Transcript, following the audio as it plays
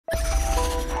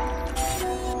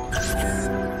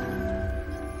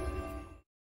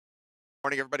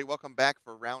Morning, everybody. Welcome back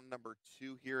for round number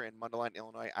 2 here in Mundelein,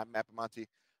 Illinois. I'm Matt Bamonte.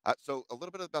 So a little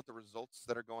bit about the results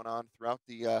that are going on throughout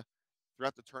the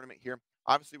tournament here.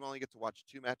 Obviously, we only get to watch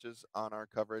 2 matches on our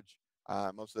coverage.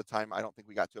 Most of the time, I don't think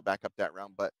we got to a backup that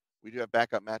round, but we do have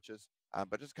backup matches.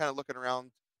 But just kind of looking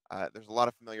around, there's a lot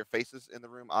of familiar faces in the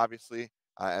room, obviously,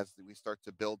 as we start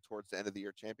to build towards the end of the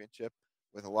year championship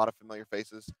with a lot of familiar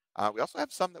faces. We also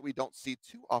have some that we don't see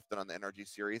too often on the NRG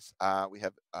series. We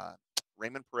have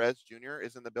Raymond Perez Jr.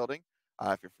 is in the building.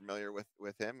 If you're familiar with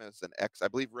him as an I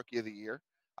believe, Rookie of the Year.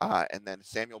 And then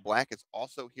Samuel Black is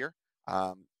also here,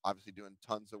 obviously doing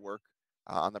tons of work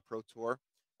on the Pro Tour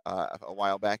a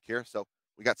while back here. So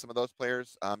we got some of those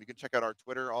players. You can check out our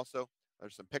Twitter also.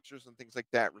 There's some pictures and things like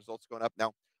that, results going up.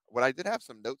 Now, what I did have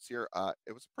some notes here,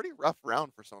 it was a pretty rough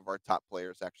round for some of our top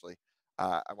players, actually.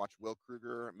 I watched Will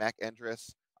Kruger, Mac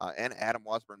Endress, and Adam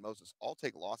Wasburn-Moses all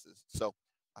take losses. So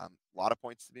a lot of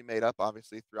points to be made up,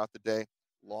 obviously, throughout the day,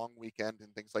 long weekend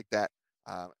and things like that.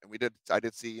 And I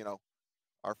did see,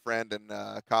 our friend and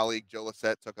colleague Joe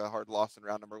Lissette took a hard loss in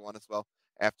round number 1 as well,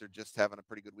 after just having a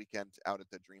pretty good weekend out at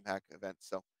the DreamHack event.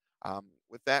 So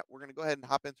with that, we're going to go ahead and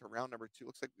hop into round number 2.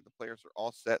 Looks like the players are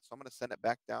all set. So I'm going to send it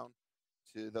back down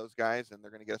to those guys, and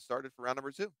they're going to get us started for round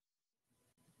number 2.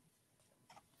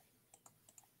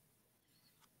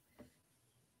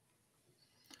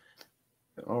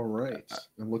 All right.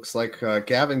 It looks like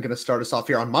Gavin going to start us off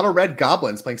here on Mono Red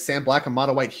Goblins playing Sam Black and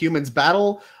Mono White Humans.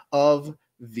 Battle of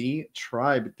the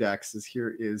Tribe decks.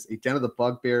 Here is a Den of the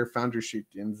Bugbear, Foundry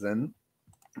Shootinzen,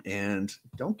 and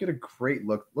don't get a great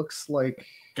look. Looks like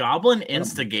Goblin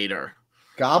Instigator.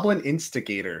 Goblin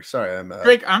Instigator. Sorry,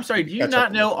 Rick, I'm sorry. Do you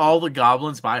not know all the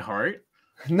goblins by heart?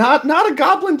 Not a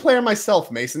Goblin player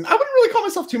myself, Mason. I wouldn't really call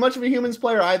myself too much of a Humans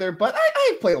player either, but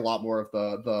I've played a lot more of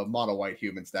the Mono White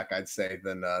Humans deck, I'd say,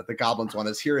 than the Goblins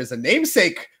one. Here is a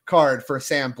namesake card for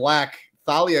Sam Black,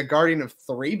 Thalia, Guardian of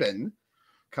Thraben,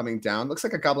 coming down. Looks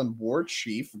like a Goblin War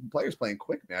Chief. Players playing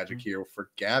quick magic here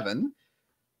for Gavin.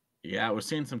 Yeah, we're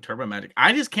seeing some turbo magic.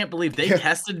 I just can't believe they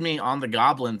tested me on the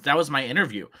goblins. That was my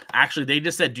interview. Actually, they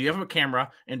just said, "Do you have a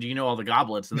camera and do you know all the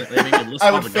goblins?" And they made me list I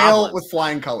all would the fail goblins. with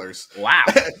flying colors. Wow.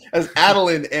 As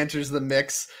Adeline enters the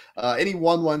mix, any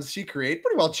 1/1s she create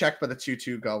pretty well checked by the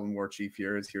 2/2 Goblin War Chief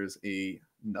here. Here's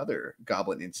another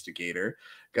Goblin Instigator.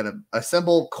 Gonna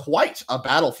assemble quite a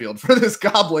battlefield for this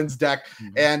Goblins deck,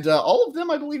 and all of them,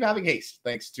 I believe, having haste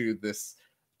thanks to this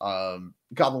Goblin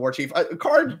War Chief. A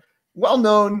card well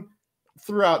known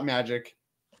throughout Magic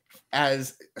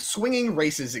as swinging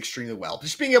races extremely well.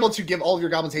 Just being able to give all of your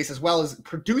goblins haste as well as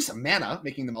produce mana,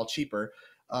 making them all cheaper,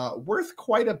 worth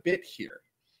quite a bit here.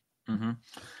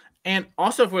 And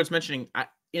also, for what's mentioning,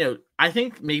 I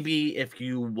think maybe if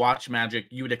you watch Magic,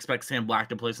 you would expect Sam Black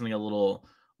to play something a little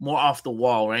more off the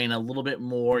wall, right, and a little bit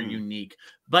more unique.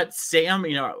 But Sam,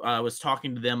 I was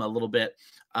talking to them a little bit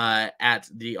at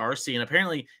the RC, and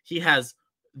apparently he has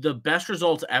the best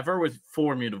results ever with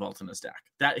 4 Mutavaults in his deck.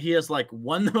 That he has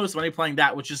won the most money playing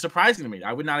that, which is surprising to me.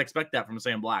 I would not expect that from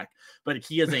Sam Black, but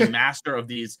he is a master of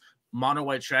these mono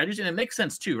white strategies, and it makes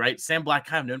sense too, right? Sam Black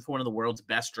kind of known for one of the world's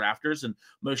best drafters and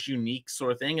most unique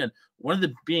sort of thing. And one of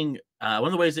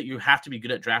the ways that you have to be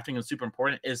good at drafting and super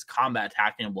important is combat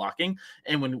attacking and blocking.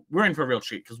 And when we're in for a real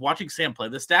treat, because watching Sam play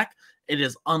this deck, it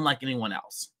is unlike anyone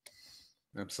else.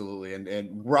 Absolutely.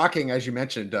 And rocking, as you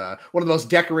mentioned, one of the most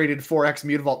decorated 4X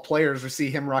Mutavault players. We see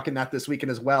him rocking that this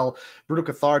weekend as well. Brutal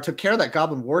Cathar took care of that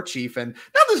Goblin War Chief. And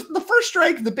now the first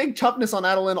strike, the big toughness on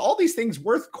Adeline, all these things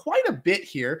worth quite a bit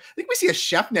here. I think we see a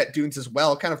Shefet Dunes as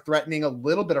well, kind of threatening a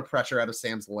little bit of pressure out of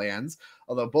Sam's lands.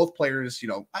 Although both players,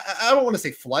 I don't want to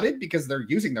say flooded because they're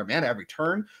using their mana every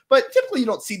turn, but typically you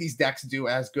don't see these decks do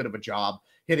as good of a job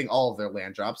hitting all of their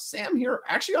land drops. Sam here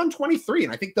actually on 23,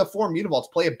 and I think the 4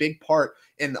 Mutavaults play a big part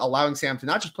in allowing Sam to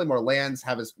not just play more lands,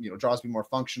 have his draws be more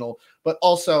functional, but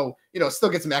also still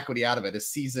get some equity out of it. A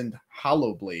Seasoned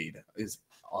Hallowblade is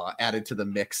added to the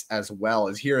mix as well.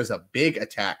 As here is a big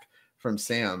attack from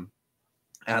Sam.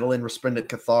 Adeline, Resplendent,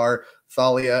 Cathar,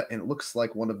 Thalia, and it looks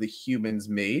like one of the humans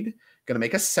made. Going to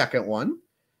make a second one.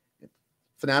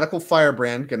 Fanatical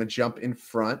Firebrand going to jump in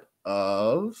front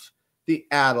of the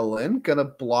Adeline. Going to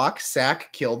block,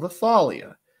 sack, kill the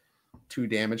Thalia. 2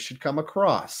 damage should come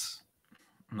across.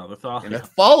 Another Thalia. And a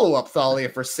follow-up Thalia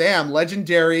for Sam.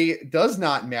 Legendary does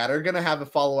not matter. Going to have a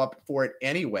follow-up for it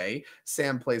anyway.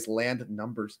 Sam plays land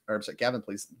numbers, or sorry, Gavin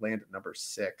plays land number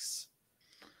 6.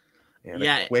 And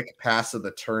a quick pass of the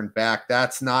turn back.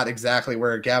 That's not exactly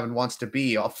where Gavin wants to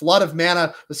be. A flood of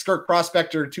mana, the Skirk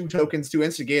Prospector, 2 tokens, 2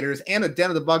 Instigators, and a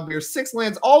Den of the Bugbear, 6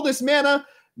 lands, all this mana,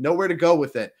 nowhere to go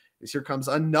with it. As here comes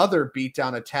another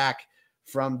beatdown attack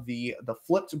from the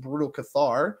flipped Brutal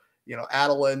Cathar.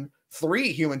 Adeline,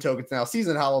 3 human tokens now,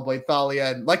 Seasoned Hallowblade,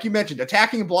 Thalia, and like you mentioned,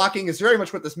 attacking and blocking is very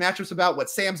much what this matchup's about, what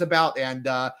Sam's about, and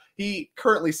he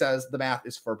currently says the math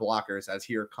is for blockers, as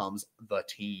here comes the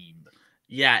team.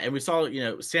 Yeah, and we saw,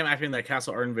 Sam activating that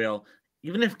Castle Ardenvale.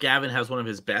 Even if Gavin has one of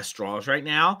his best draws right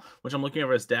now, which I'm looking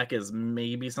over his deck, is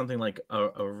maybe something like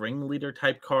a Ringleader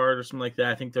type card or something like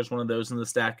that. I think there's one of those in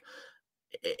this deck.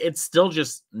 It's still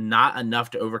just not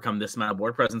enough to overcome this amount of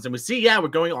board presence. And we see, we're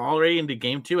going already into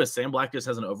game 2 as Sam Black just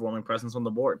has an overwhelming presence on the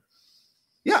board.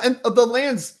 Yeah, and the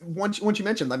lands, once you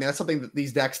mentioned, I mean, that's something that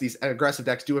these aggressive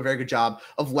decks do a very good job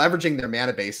of leveraging their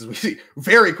mana base. As we see,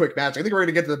 very quick match. I think we're going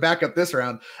to get to the backup this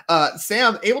round.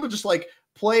 Sam able to just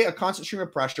play a constant stream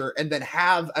of pressure and then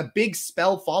have a big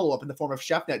spell follow-up in the form of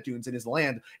Shefet Dunes in his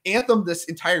land, anthem this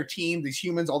entire team, these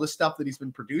humans, all this stuff that he's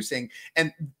been producing,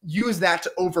 and use that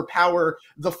to overpower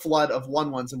the flood of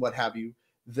 1/1s and what have you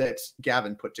that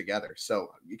Gavin put together.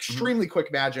 So extremely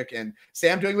quick magic, and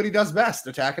Sam doing what he does best,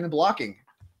 attacking and blocking.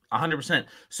 100%.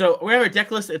 So we have a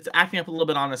deck list. It's acting up a little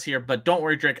bit on us here, but don't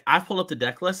worry, Drake. I've pulled up the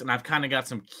deck list, and I've kind of got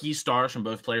some key stars from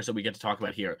both players that we get to talk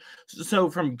about here. So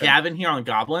from Gavin here on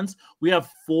Goblins, we have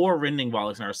 4 Rending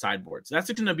Volleys in our sideboard. So that's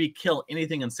going to be kill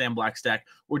anything in Sam Black's deck.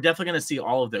 We're definitely going to see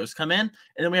all of those come in. And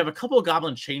then we have a couple of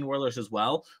Goblin Chain Whirlers as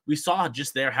well. We saw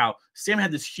just there how Sam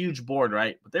had this huge board,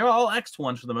 right? But they're all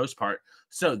X1s for the most part.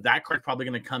 So that card probably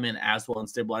going to come in as well and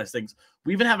stabilize things.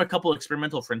 We even have a couple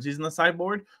experimental frenzies in the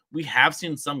sideboard. We have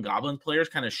seen some Goblin players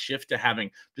kind of shift to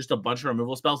having just a bunch of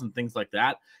removal spells and things like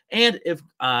that. And if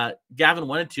Gavin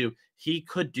wanted to, he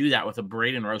could do that with a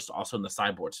Braid and Roast also in the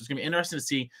sideboard. So it's going to be interesting to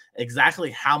see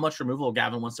exactly how much removal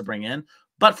Gavin wants to bring in,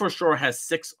 but for sure has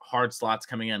 6 hard slots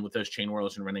coming in with those Chain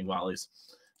Whirlers and Rending Volleys.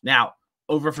 Now,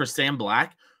 over for Sam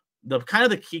Black, the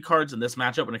key cards in this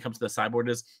matchup when it comes to the sideboard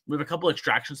is we have a couple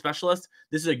extraction specialists.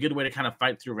 This is a good way to kind of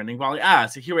fight through Rending Volley.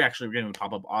 So here we actually are getting to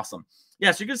pop up. Awesome. Yeah,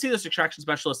 so you can see this extraction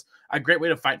specialist, a great way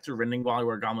to fight through Rending Volley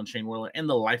where Goblin Chain Whirler and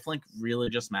the lifelink really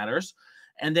just matters.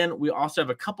 And then we also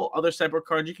have a couple other sideboard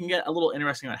cards. You can get a little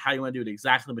interesting on how you want to do it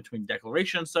exactly between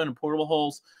Declaration Stone and Portable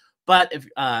Holes. But if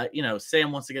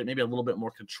Sam wants to get maybe a little bit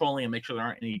more controlling and make sure there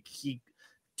aren't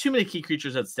too many key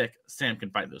creatures at stake, Sam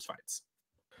can fight those fights.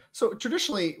 So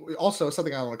traditionally, also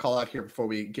something I want to call out here before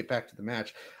we get back to the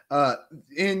match,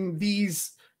 in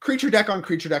these creature deck on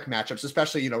creature deck matchups,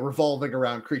 especially, revolving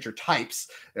around creature types,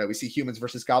 we see humans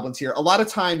versus goblins here. A lot of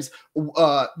times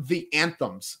the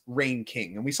anthems reign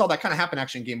king. And we saw that kind of happen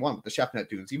actually in game 1 with the Shefet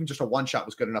Dunes. Even just a one-shot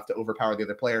was good enough to overpower the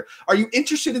other player. Are you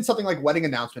interested in something like Wedding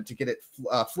Announcement to get it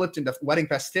flipped into Wedding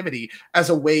Festivity as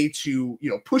a way to,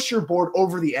 push your board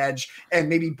over the edge and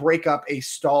maybe break up a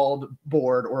stalled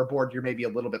board or a board you're maybe a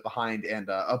little bit behind and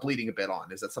bleeding a bit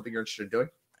on? Is that something you're interested in doing?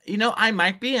 I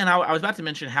might be, and I was about to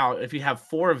mention how if you have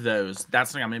 4 of those, that's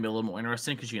something I'm maybe a little more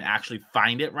interested in because you can actually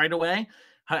find it right away.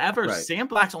 However, right. Sam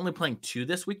Black's only playing 2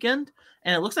 this weekend,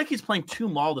 and it looks like he's playing 2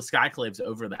 Maul the Skyclaves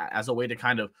over that as a way to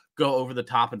kind of go over the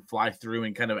top and fly through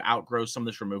and kind of outgrow some of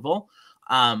this removal.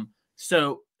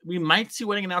 So we might see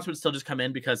Wedding Announcement still just come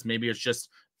in because maybe it's just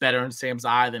better in Sam's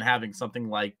eye than having something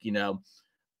like,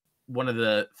 one of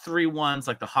the 3/1s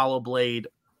like the Hallowblade.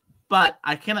 But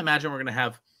I can't imagine we're going to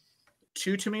have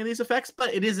too many of these effects,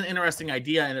 but it is an interesting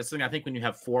idea, and it's something I think when you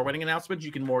have 4 Wedding Announcements,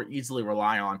 you can more easily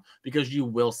rely on because you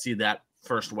will see that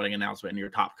first Wedding Announcement in your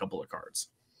top couple of cards.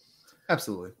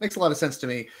 Absolutely. Makes a lot of sense to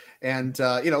me. And,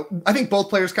 I think both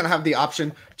players kind of have the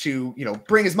option to,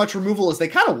 bring as much removal as they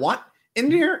kind of want in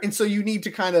here. And so you need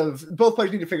to both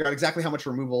players need to figure out exactly how much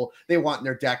removal they want in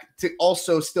their deck to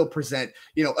also still present,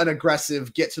 an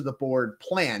aggressive get to the board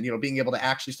plan, being able to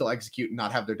actually still execute and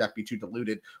not have their deck be too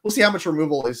diluted. We'll see how much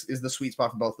removal is the sweet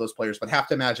spot for both those players, but have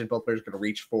to imagine both players are going to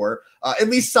reach for at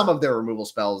least some of their removal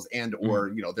spells and,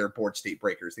 or, their board state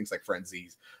breakers, things like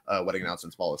frenzies, Wedding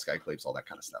Announcements, Maul, Skyclaves, all that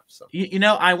kind of stuff. So,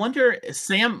 I wonder,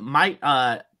 Sam might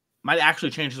actually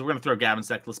change. We're going to throw Gavin's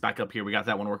deck list back up here. We got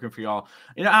that one working for y'all.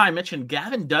 I mentioned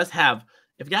Gavin does have,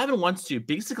 if Gavin wants to,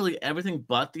 basically everything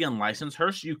but the Unlicensed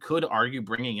Hearse, you could argue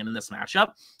bringing in this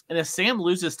matchup. And if Sam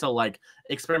loses to like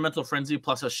Experimental Frenzy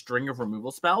plus a string of removal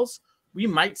spells, we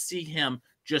might see him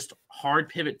just hard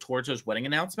pivot towards those Wedding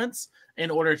Announcements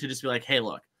in order to just be like, hey,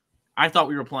 look, I thought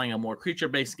we were playing a more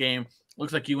creature-based game.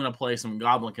 Looks like you want to play some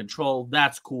Goblin control.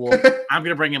 That's cool. I'm going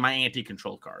to bring in my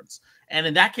anti-control cards. And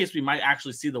in that case, we might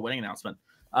actually see the Wedding Announcement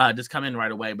just come in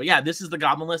right away. But yeah, this is the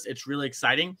Goblin list. It's really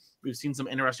exciting. We've seen some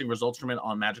interesting results from it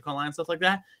on Magic Online and stuff like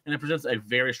that. And it presents a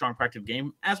very strong proactive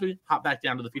game as we hop back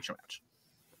down to the feature match.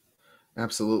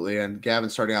 Absolutely. And Gavin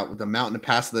starting out with the Mountain to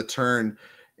pass the turn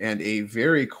and a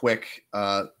very quick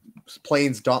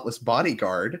Plains Dauntless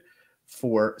Bodyguard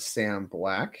for Sam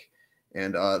Black.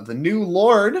 And the new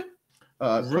Lord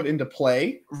put into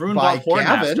play Rune by Vault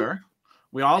Gavin. Hordemaster.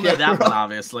 We all know that one,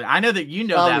 obviously. I know that you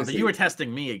know that, but you were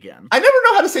testing me again. I never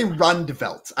know how to say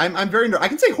Rundvelt. I'm very I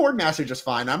can say Hordemaster just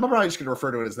fine. I'm probably just going to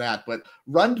refer to it as that, but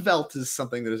Rundvelt is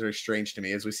something that is very strange to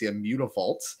me as we see a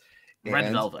Mutavault.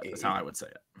 Red Velvet is how I would say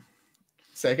it.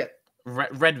 Say again.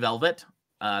 Red Velvet.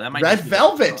 That might Red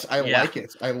Velvet. I yeah. like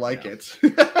it. I like it.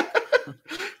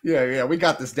 Yeah, we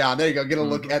got this down. There you go. Get a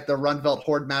look at the Rundvelt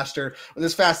Hordemaster.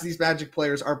 As fast as these Magic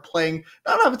players are playing,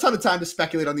 I don't have a ton of time to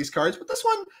speculate on these cards, but this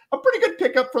one, a pretty good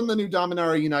pickup from the new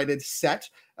Dominaria United set.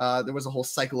 There was a whole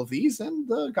cycle of these, and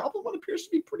the Goblin one appears to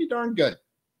be pretty darn good.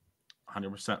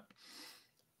 100%.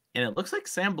 And it looks like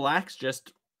Sam Black's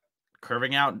just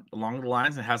curving out along the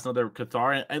lines and has another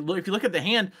Cathar. And look, if you look at the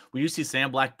hand, we do see Sam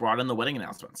Black brought in the wedding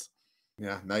announcements.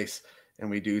 Yeah, nice.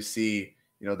 And we do see,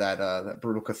 that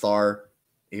Brutal Cathar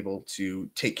able to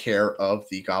take care of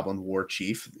the Goblin War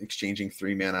Chief, exchanging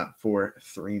 3 mana for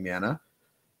 3 mana.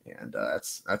 And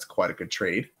that's quite a good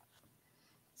trade.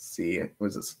 Let's see,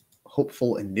 was this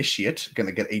Hopeful Initiate going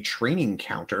to get a training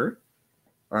counter?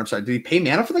 Or I'm sorry, did he pay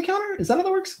mana for the counter? Is that how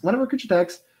that works? Whenever a creature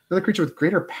attacks, another creature with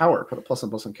greater power, put a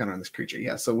 +1/+1 counter on this creature.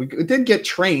 Yeah, so we did get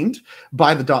trained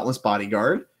by the Dauntless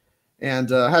Bodyguard.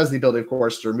 And has the ability, of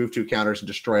course, to remove 2 counters and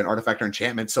destroy an artifact or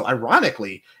enchantment. So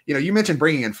ironically, you mentioned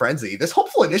bringing in Frenzy. This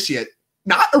Hopeful Initiate,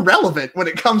 not irrelevant when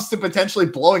it comes to potentially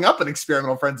blowing up an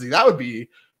Experimental Frenzy. That would be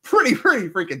pretty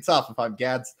freaking tough if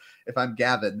I'm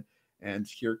Gavin. And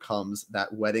here comes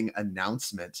that wedding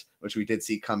announcement, which we did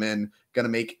see come in. Going to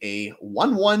make a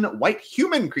 1/1 white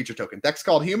human creature token. Deck's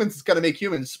called Humans. It's going to make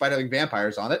humans despite having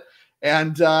vampires on it.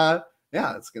 And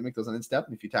yeah, it's going to make those on in-step.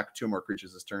 And if you attack 2 more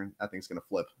creatures this turn, that thing's going to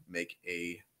flip, make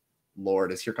a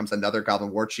Lord. As here comes another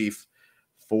Goblin War Chief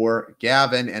for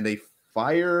Gavin and a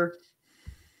fire.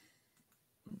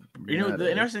 The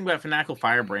interesting thing about Fanatical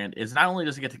Firebrand is not only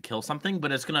does it get to kill something,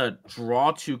 but it's going to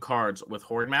draw 2 cards with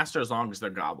Hordemaster as long as they're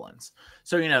goblins.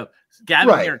 So,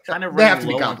 Gavin here kind of running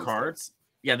low on cards.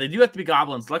 Yeah, they do have to be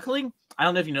goblins. Luckily, I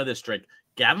don't know if you know this, Drake.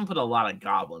 Gavin put a lot of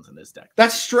goblins in his deck.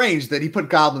 That's strange that he put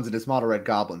goblins in his mono red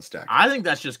goblins deck. I think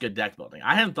that's just good deck building.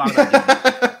 I hadn't thought about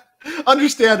that.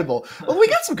 Understandable. Well, we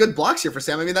got some good blocks here for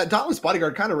Sam. I mean, that Dauntless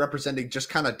Bodyguard kind of representing just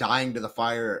kind of dying to the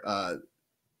fire,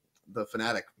 the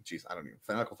Fanatic. Jeez, I don't even.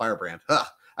 Fanatical Firebrand.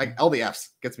 All the Fs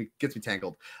gets me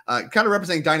tangled. Kind of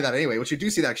representing dying to that anyway, which you do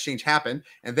see that exchange happen.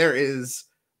 And there is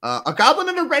a goblin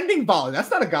and a rending volley. That's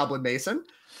not a goblin mason.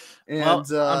 And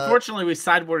unfortunately, we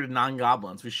sideboarded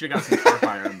non-goblins. We should have got some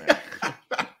Starfire in there.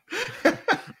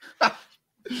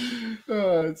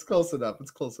 It's close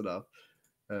enough.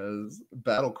 As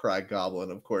Battle Cry Goblin,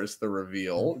 of course, the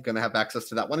reveal. Going to have access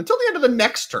to that one until the end of the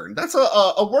next turn. That's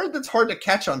a word that's hard to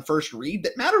catch on first read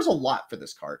that matters a lot for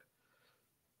this card.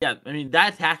 Yeah, I mean,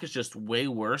 that attack is just way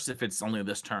worse if it's only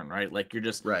this turn, right? Like, you're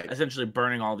just essentially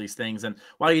burning all these things. And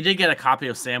while you did get a copy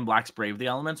of Sam Black's Brave the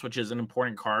Elements, which is an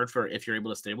important card for if you're able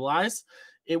to stabilize,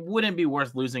 it wouldn't be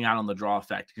worth losing out on the draw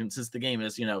effect since the game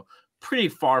is, pretty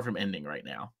far from ending right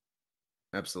now.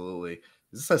 Absolutely.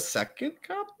 Is this a second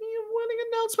copy of Wedding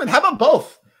Announcement? How about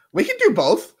both? We can do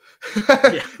both.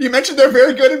 Yeah. You mentioned they're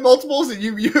very good in multiples, and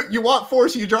you want 4,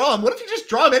 so you draw them. What if you just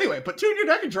draw them anyway? Put 2 in your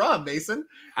deck and draw them, Mason.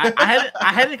 I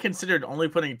hadn't considered only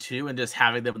putting 2 and just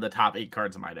having them in the top 8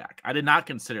 cards in my deck. I did not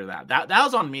consider that. That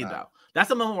was on me though. That's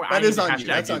the moment where I need to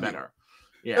hashtag do better.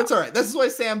 Yeah, that's all right. This is why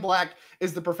Sam Black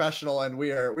is the professional, and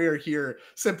we are here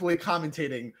simply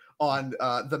commentating on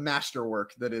the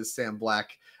masterwork that is Sam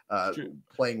Black.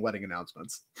 Playing wedding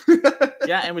announcements.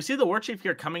 Yeah, and we see the War Chief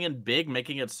here coming in big,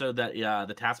 making it so that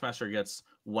the Taskmaster gets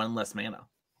 1 less mana.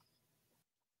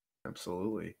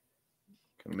 Absolutely.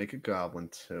 Gonna make a Goblin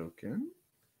token.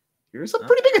 Here's a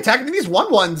pretty big attack. I mean, these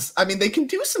 1/1s, I mean, they can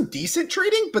do some decent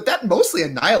trading, but that mostly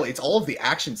annihilates all of the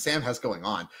action Sam has going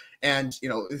on. And,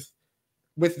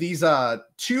 with these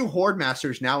 2 Horde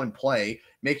Masters now in play,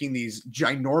 making these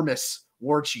ginormous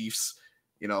War Chiefs,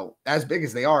 as big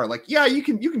as they are, like, yeah, you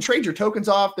can trade your tokens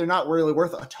off. They're not really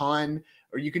worth a ton,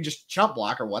 or you can just chump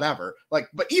block or whatever. Like,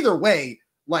 but either way,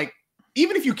 like,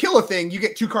 even if you kill a thing, you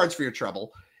get 2 cards for your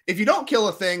trouble. If you don't kill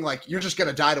a thing, like, you're just going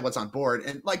to die to what's on board.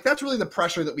 And like, that's really the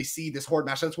pressure that we see this Horde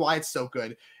Master. That's why it's so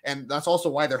good. And that's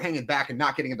also why they're hanging back and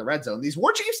not getting in the red zone. These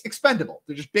War Chiefs, expendable.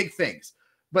 They're just big things.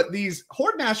 But these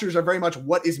Horde Masters are very much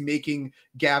what is making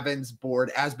Gavin's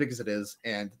board as big as it is.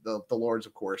 And the Lords,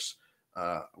 of course,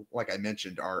 like I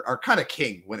mentioned, are kind of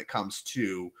king when it comes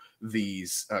to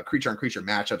these creature-on-creature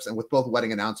matchups. And with both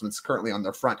wedding announcements currently on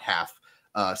their front half,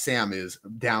 Sam is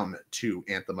down to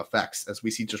Anthem effects as we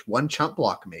see just 1 chump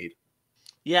block made.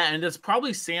 Yeah, and it's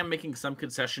probably Sam making some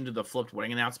concession to the flipped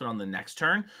wedding announcement on the next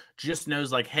turn. Just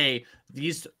knows, like, hey,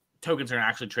 these tokens are going to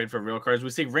actually trade for real cards. We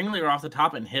see Ringleader off the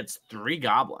top and hits 3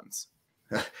 goblins.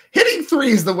 Hitting 3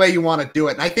 is the way you want to do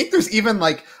it. And I think there's even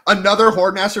like another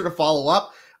Horde Master to follow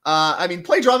up. I mean,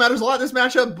 play draw matters a lot in this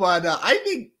matchup, but I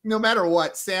think no matter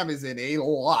what, Sam is in a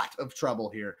lot of trouble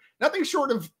here. Nothing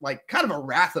short of like kind of a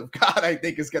Wrath of God, I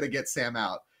think, is going to get Sam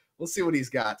out. We'll see what he's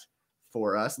got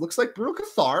for us. Looks like Brutal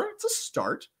Cathar. It's a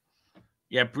start.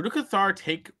 Yeah, Brutal Cathar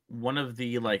take one of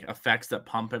the like effects that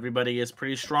pump everybody is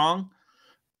pretty strong,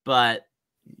 but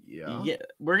yeah,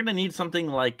 we're gonna need something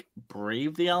like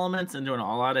Brave the Elements into an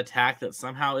all-out attack that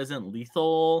somehow isn't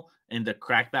lethal and the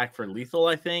crackback for lethal.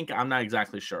 I think I'm not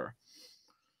exactly sure.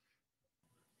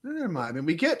 Never mind. I mean,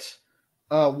 we get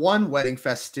 1 wedding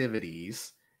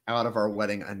festivities out of our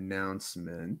wedding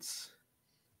announcements,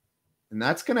 and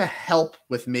that's gonna help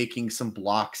with making some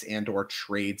blocks and/or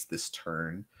trades this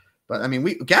turn. But I mean,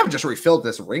 Gavin just refilled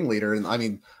this Ringleader, and I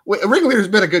mean, Ringleader's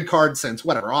been a good card since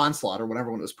whatever Onslaught or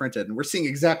whatever when it was printed, and we're seeing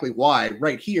exactly why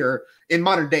right here in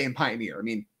modern day in Pioneer. I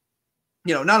mean,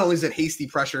 not only is it hasty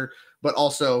pressure, but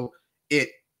also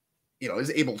it,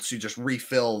 is able to just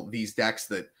refill these decks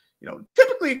that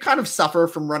typically kind of suffer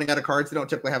from running out of cards. They don't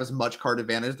typically have as much card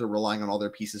advantage. They're relying on all their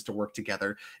pieces to work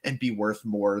together and be worth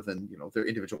more than their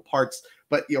individual parts.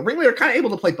 But Ringleader kind of able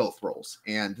to play both roles,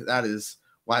 and that is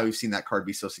why we've seen that card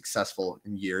be so successful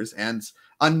in years. And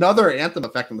another Anthem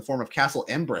effect in the form of Castle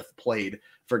Embereth played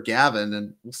for Gavin,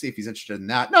 and we'll see if he's interested in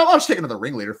that. No, I'll just take another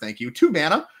Ringleader, thank you. 2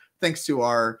 mana, thanks to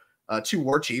our 2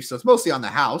 War Chiefs, so it's mostly on the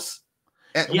house.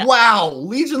 And wow,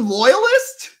 Legion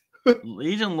Loyalist?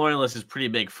 Legion Loyalist is pretty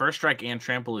big. First Strike and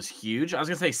Trample is huge. I was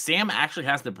going to say, Sam actually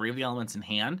has the Brave the Elements in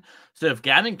hand, so if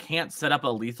Gavin can't set up a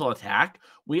lethal attack,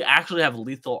 we actually have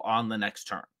lethal on the next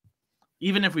turn.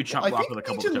 Even if we chump block with a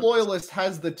couple Legion of Loyalist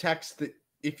has the text that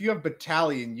if you have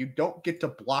Battalion, you don't get to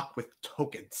block with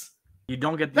tokens. You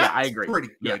don't get the I agree. Pretty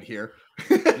good here.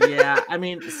 Yeah, I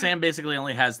mean, Sam basically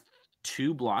only has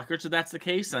 2 blockers, if that's the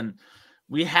case. And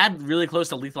we had really close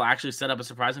to lethal actually set up a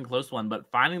surprising close one,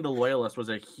 but finding the Loyalist was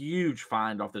a huge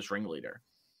find off this Ringleader.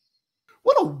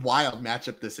 What a wild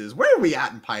matchup this is. Where are we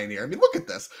at in Pioneer? I mean, look at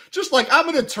this. Just like, I'm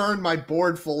going to turn my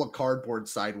board full of cardboard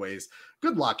sideways.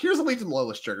 Good luck. Here's a Legion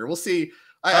Loyalist trigger. We'll see.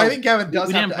 I think Gavin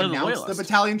does have to announce the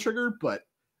Battalion trigger, but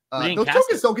those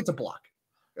tokens don't get to block.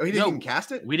 Oh, he didn't even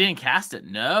cast it? We didn't cast it.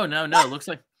 No. Looks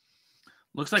like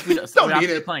we don't need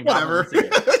it. Playing whatever.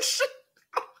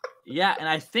 Yeah, and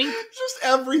I think just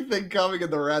everything coming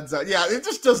in the red zone. Yeah, it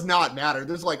just does not matter.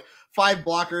 There's like 5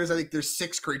 blockers. I think there's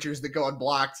 6 creatures that go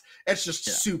unblocked. It's just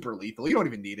super lethal. You don't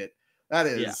even need it. That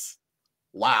is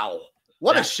wow.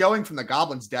 What a showing from the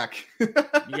Goblins deck.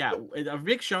 Yeah, a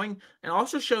big showing, and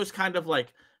also shows kind of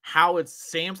like how it's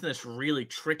Sam's in this really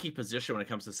tricky position when it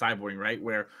comes to sideboarding, right?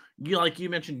 Where you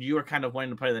mentioned, you were kind of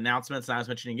wanting to play the announcements, and I was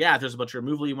mentioning, there's a bunch of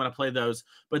removal, you want to play those,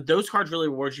 but those cards really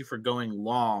reward you for going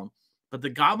long. But the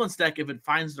Goblins deck, if it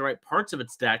finds the right parts of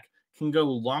its deck, can go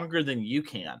longer than you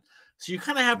can. So you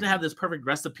kind of have to have this perfect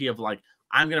recipe of like,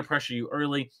 I'm going to pressure you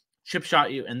early, chip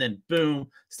shot you, and then boom,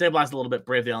 stabilize a little bit,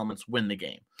 Brave the Elements, win the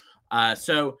game.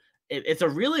 So it's a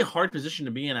really hard position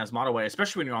to be in as Model Way,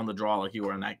 especially when you're on the draw like you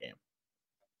were in that game.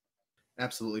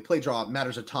 Absolutely. Play draw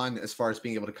matters a ton as far as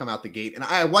being able to come out the gate. And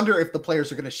I wonder if the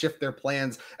players are going to shift their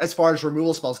plans as far as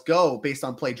removal spells go based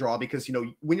on play draw, because,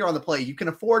 when you're on the play, you can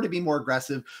afford to be more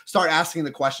aggressive, start asking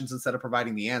the questions instead of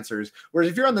providing the answers.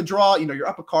 Whereas if you're on the draw, you're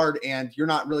up a card and you're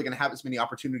not really going to have as many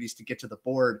opportunities to get to the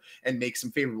board and make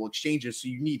some favorable exchanges. So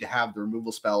you need to have the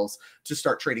removal spells to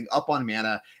start trading up on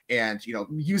mana and,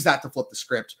 use that to flip the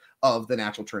script of the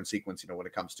natural turn sequence, when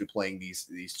it comes to playing these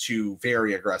 2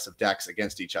 very aggressive decks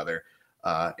against each other.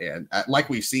 And like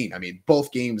we've seen, I mean,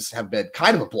 both games have been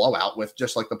kind of a blowout with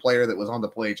just like the player that was on the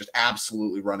play just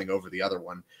absolutely running over the other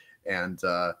one. And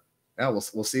we'll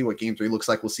see what game 3 looks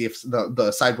like. We'll see if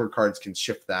the sideboard cards can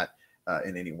shift that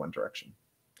in any one direction.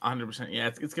 100%. Yeah,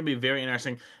 it's going to be very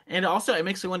interesting. And also, it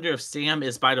makes me wonder if Sam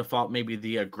is by default maybe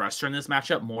the aggressor in this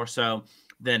matchup more so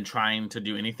than trying to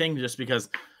do anything, just because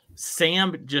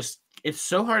Sam it's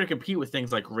so hard to compete with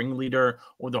things like Ringleader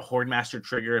or the Horde Master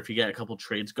trigger if you get a couple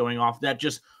trades going off. That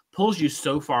just pulls you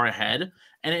so far ahead.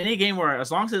 And in any game where,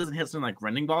 as long as it doesn't hit something like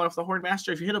Rending Ball off the Horde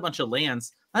Master, if you hit a bunch of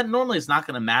lands, that normally is not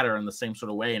going to matter in the same sort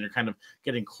of way, and you're kind of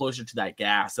getting closer to that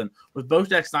gas. And with both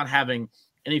decks not having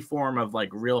any form of like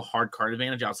real hard card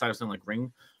advantage outside of something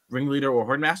like Ringleader or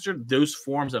Horde Master, those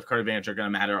forms of card advantage are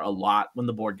going to matter a lot when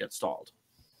the board gets stalled.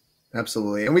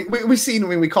 Absolutely. And we've seen, I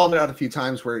mean, we called it out a few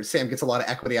times where Sam gets a lot of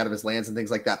equity out of his lands and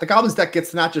things like that. The Goblins deck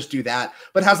gets to not just do that,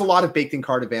 but has a lot of baked in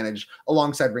card advantage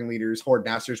alongside Ringleaders, Horde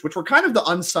Masters, which were kind of the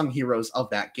unsung heroes of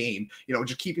that game. You know,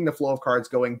 just keeping the flow of cards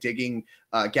going, digging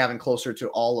Gavin closer to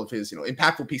all of his, you know,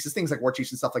 impactful pieces, things like War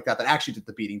Chiefs and stuff like that, that actually did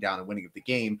the beating down and winning of the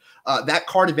game. That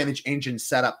card advantage engine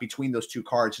set up between those two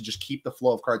cards to just keep the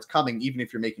flow of cards coming, even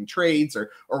if you're making trades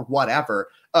or whatever,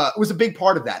 was a big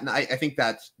part of that. And I think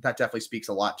that definitely speaks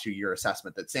a lot to your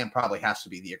assessment that Sam probably has to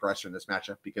be the aggressor in this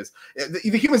matchup, because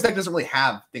the Humans deck doesn't really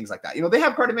have things like that. You know, they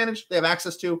have card advantage, they have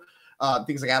access to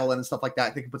things like Adeline and stuff like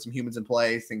that. They can put some humans in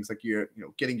play, things like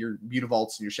getting your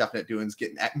Mutavaults and your Shefet Dunes,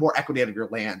 getting more equity out of your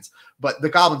lands. But the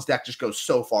Goblins deck just goes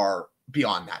so far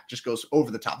beyond that, just goes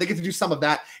over the top. They get to do some of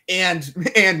that and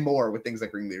more with things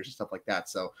like Ringleaders and stuff like that.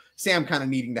 So Sam kind of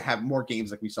needing to have more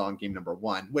games like we saw in game number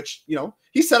 1, which, you know,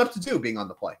 he's set up to do, being on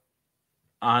the play.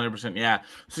 100%, yeah. So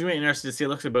it's going to be interesting to see. It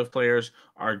looks like both players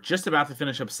are just about to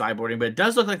finish up sideboarding, but it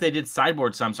does look like they did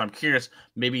sideboard some. So I'm curious,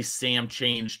 maybe Sam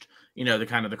changed, you know, the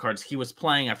kind of the cards he was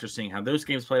playing after seeing how those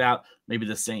games played out. Maybe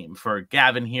the same for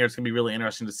Gavin here. It's going to be really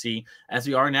interesting to see as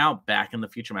we are now back in the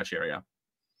future match area.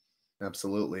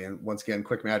 Absolutely. And once again,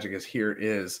 quick magic is here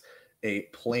is a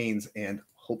Plains and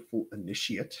Hopeful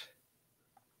Initiate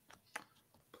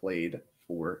played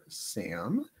for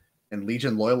Sam, and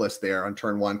Legion Loyalist there on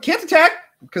turn 1. Can't attack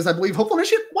because I believe Hopeful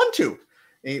Initiate 1/2.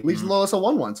 A Legion Loyalist a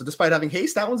 1/1. So despite having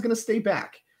haste, that one's going to stay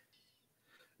back.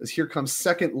 As here comes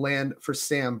second land for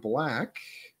Sam Black.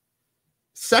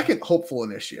 Second Hopeful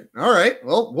Initiate. All right.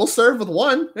 Well, we'll serve with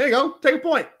 1. There you go. Take a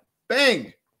point.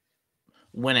 Bang.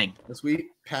 Winning. As we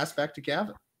pass back to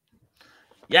Gavin.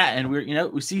 Yeah, and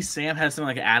we see Sam has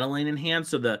something like Adeline in hand,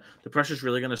 so the pressure's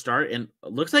really going to start. And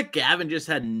it looks like Gavin just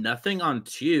had nothing on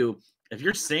 2. If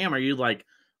you're Sam, are you like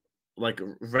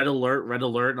red alert,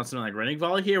 not something like Rending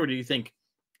Volley here, or do you think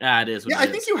it is? Yeah, I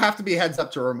think you have to be heads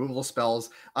up to removal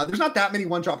spells. There's not that many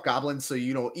 1-drop goblins, so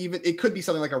even it could be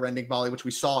something like a Rending Volley, which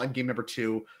we saw in game number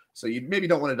 2. So you maybe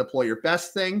don't want to deploy your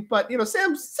best thing, but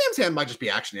Sam's hand might just be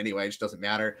action anyway. It just doesn't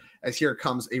matter. As here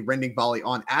comes a Rending Volley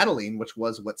on Adeline, which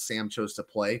was what Sam chose to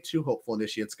play. 2 Hopeful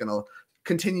Initiates going to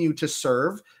continue to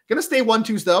serve. Going to stay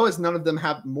 1/2s though, as none of them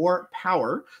have more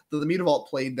power. Though the Mutavault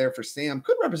played there for Sam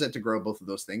could represent to grow both of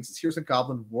those things. As here's a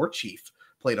Goblin War Chief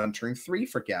played on turn 3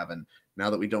 for Gavin. Now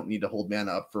that we don't need to hold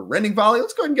mana up for Rending Volley,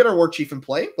 let's go ahead and get our War Chief in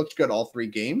play. Looked good all 3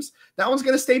 games. That one's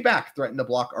going to stay back, threaten to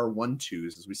block our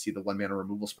 1/2s as we see the 1-mana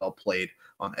removal spell played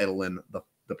on Adeline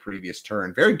the previous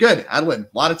turn. Very good, Adeline.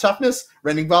 A lot of toughness.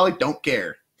 Rending Volley, don't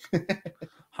care.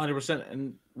 100%.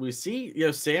 And we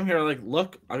see, Sam here, like,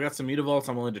 look, I got some Mutavaults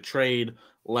I'm willing to trade.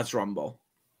 Let's rumble.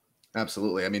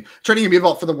 Absolutely. I mean, trading a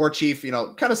Mutavault for the War Chief,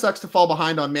 kind of sucks to fall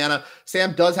behind on mana.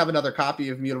 Sam does have another copy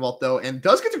of Mutavault, though, and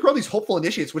does get to grow these Hopeful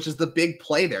Initiates, which is the big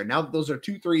play there. Now that those are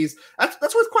 2/3s,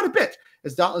 that's worth quite a bit,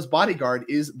 as Dauntless Bodyguard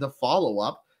is the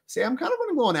follow-up. Sam kind of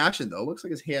running low on action, though. Looks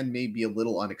like his hand may be a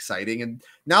little unexciting. And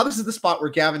now this is the spot where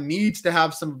Gavin needs to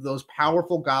have some of those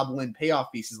powerful Goblin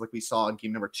payoff pieces like we saw in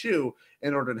game number 2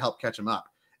 in order to help catch him up.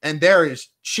 And there is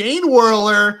Chain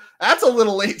Whirler. That's a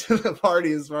little late to the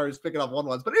party as far as picking up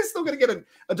 1/1s, but it's still going to get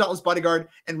a Dauntless Bodyguard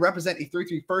and represent a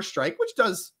 3/3 first strike, which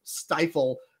does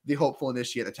stifle the Hopeful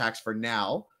Initiate attacks for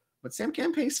now. But Sam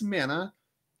can pay some mana.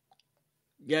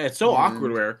 Yeah, it's so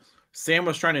awkward where Sam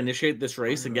was trying to initiate this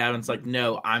race, and Gavin's like,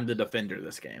 no, I'm the defender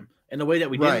this game. In the way that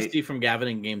we didn't see from Gavin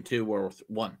in game 2 or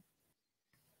 1.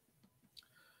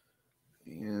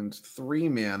 And 3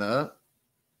 mana.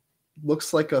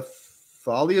 Looks like a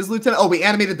Thalia's Lieutenant. Oh, we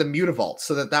animated the Mutavault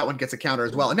so that one gets a counter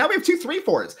as well. And now we have 2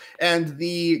 3/4s. And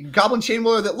the Goblin Chain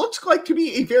Whirler that looks like to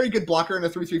be a very good blocker in a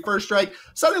 3/3 first strike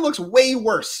suddenly looks way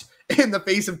worse in the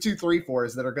face of 2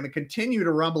 3/4s that are going to continue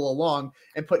to rumble along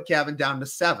and put Gavin down to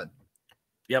 7.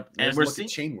 Yep. And we're seeing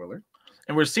Chain Whirler.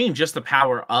 And we're seeing just the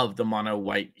power of the mono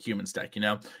white Humans deck.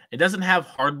 It doesn't have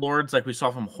hard lords like we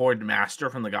saw from Horde Master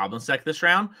from the Goblins deck this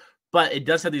round, but it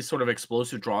does have these sort of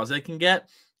explosive draws they can get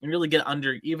and really get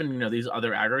under even these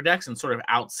other aggro decks and sort of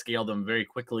outscale them very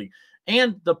quickly.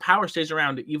 And the power stays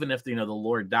around even if the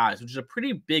Lord dies, which is a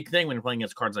pretty big thing when you're playing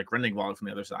against cards like Rending Volley from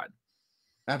the other side.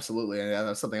 Absolutely. And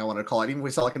that's something I wanted to call out. Even if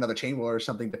we saw like another Chain Whirler or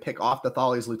something to pick off the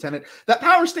Thalia's Lieutenant, that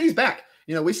power stays back.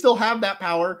 We still have that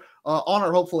power on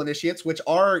our Hopeful Initiates, which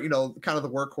are, kind of the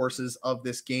workhorses of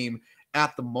this game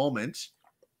at the moment.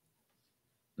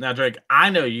 Now, Drake, I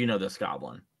know you know this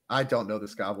Goblin. I don't know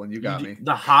this Goblin. You got me.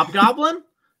 The Hobgoblin?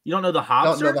 You don't know the Hob?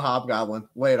 Don't know the Hobgoblin.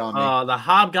 Wait on me. The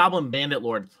Hobgoblin Bandit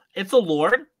Lord. It's a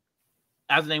Lord,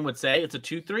 as the name would say. It's a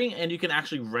 2/3, and you can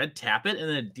actually red tap it, and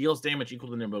then it deals damage equal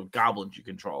to the number of goblins you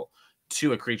control.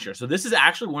 to a creature. So this is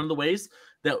actually one of the ways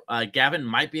that Gavin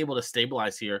might be able to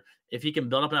stabilize here if he can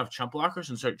build up enough chump blockers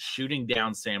and start shooting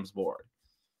down Sam's board.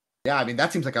 Yeah, I mean,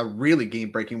 that seems like a really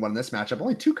game-breaking one in this matchup.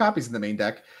 Only 2 copies in the main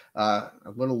deck. A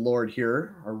Little Lord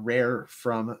here, a rare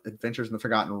from Adventures in the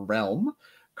Forgotten Realm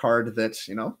card that,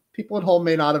 you know, people at home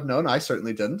may not have known. I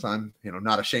certainly didn't. I'm, you know,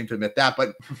 not ashamed to admit that,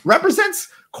 but represents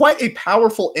quite a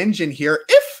powerful engine here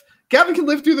if Gavin can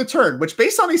live through the turn, which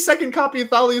based on a second copy of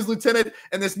Thalia's Lieutenant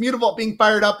and this Mutavault being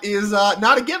fired up is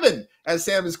not a given, as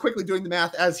Sam is quickly doing the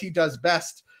math as he does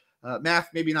best. Math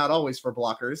maybe not always for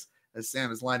blockers, as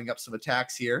Sam is lining up some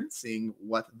attacks here, seeing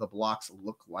what the blocks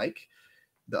look like.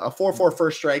 A 4/4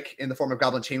 first strike in the form of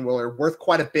Goblin Chainwhirler worth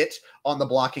quite a bit on the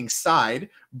blocking side,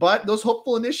 but those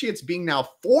Hopeful Initiates being now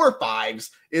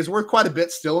 4/5s is worth quite a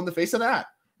bit still in the face of that,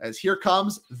 as here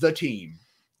comes the team.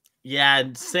 Yeah,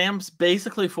 and Sam's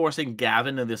basically forcing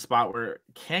Gavin to this spot where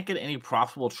can't get any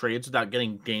profitable trades without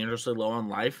getting dangerously low on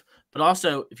life. But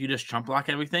also, if you just chump block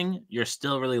everything, you're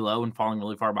still really low and falling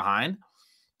really far behind.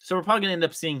 So we're probably going to end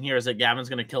up seeing here is that Gavin's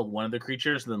going to kill one of the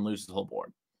creatures and then lose the whole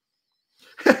board.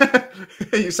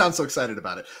 You sound so excited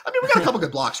about it. I mean, we got a couple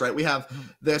good blocks, right? We have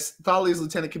this Thalia's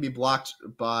Lieutenant can be blocked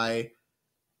by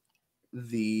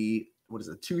the, what is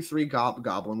it, 2/3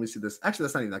 Goblin. We see this. Actually,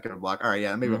 that's not even that good of a block. All right,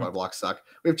 yeah, maybe my blocks suck.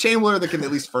 We have Chainwhirler that can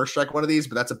at least first strike one of these,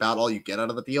 but that's about all you get out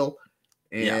of the deal.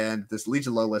 And this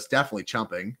Legion low list definitely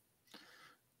chumping.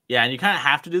 Yeah, and you kind of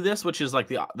have to do this, which is like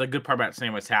the good part about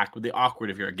Sam attack, with the awkward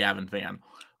if you're a Gavin fan.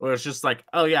 Where it's just like,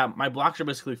 oh yeah, my blocks are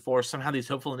basically 4. Somehow these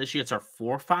Hopeful Initiates are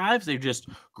 4/5s. They've just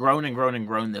grown and grown and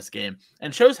grown this game.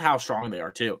 And shows how strong they are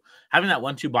too. Having that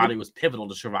 1/2 body was pivotal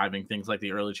to surviving things like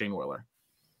the early Chainwhirler.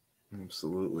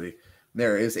 Absolutely.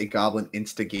 There is a Goblin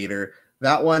Instigator.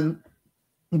 That one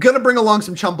going to bring along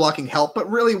some chump blocking help,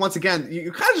 but really, once again,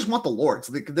 you kind of just want the Lords.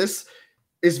 This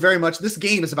is very much, this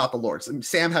game is about the Lords. And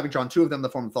Sam having drawn 2 of them in the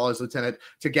form of Thalia's Lieutenant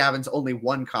to Gavin's only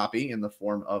 1 copy in the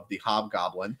form of the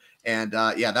Hobgoblin. And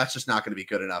yeah, that's just not going to be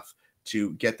good enough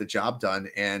to get the job done.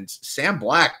 And Sam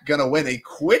Black going to win a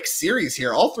quick series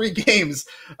here. All 3 games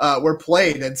were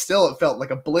played, and still it felt like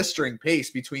a blistering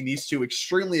pace between these 2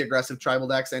 extremely aggressive tribal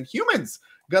decks, and humans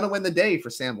going to win the day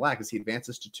for Sam Black as he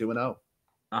advances to 2-0.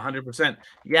 100%.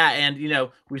 Yeah, and you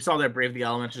know, we saw that Brave the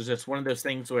Elements is just one of those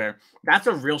things where that's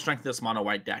a real strength of this mono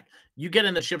white deck. You get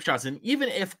in the ship shots, and even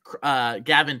if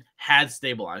Gavin had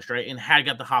stabilized, right, and had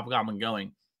got the Hobgoblin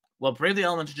going, well, Brave the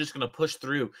Elements are just going to push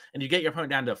through, and you get your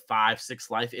opponent down to 5-6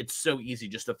 life. It's so easy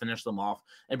just to finish them off.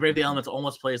 And Brave the Elements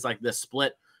almost plays like this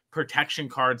split protection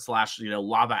card /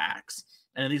 lava axe.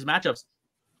 And in these matchups,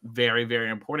 very, very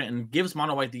important, and gives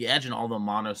mono white the edge in all the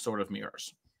mono sort of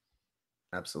mirrors.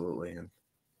 Absolutely. And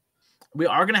we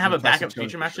are going to have a backup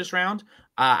feature match this round.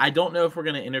 I don't know if we're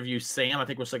going to interview Sam. I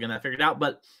think we're still getting that figured out.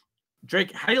 But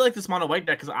Drake, how do you like this mono white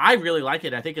deck? Because I really like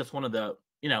it. I think it's one of the,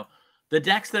 the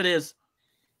decks that is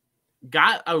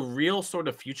got a real sort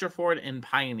of future for it in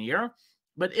Pioneer,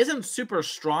 but isn't super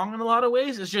strong in a lot of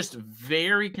ways. It's just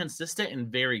very consistent and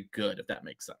very good, if that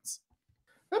makes sense.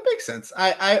 That makes sense.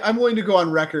 I'm willing to go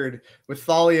on record with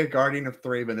Thalia, Guardian of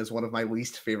Thraben as one of my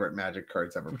least favorite Magic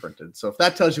cards ever printed. So if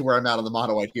that tells you where I'm at on the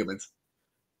mono white humans.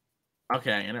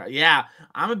 Okay, and yeah,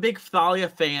 I'm a big Thalia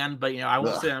fan, but I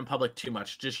won't say that in public too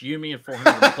much. Just you, me, and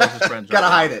 400 of the closest friends. Gotta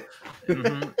hide it.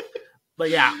 But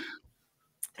yeah,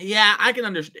 I can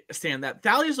understand that.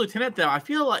 Thalia's Lieutenant, though, I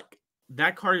feel like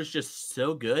that card is just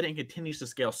so good and continues to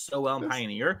scale so well in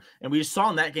Pioneer, and we just saw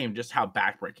in that game just how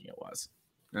backbreaking it was.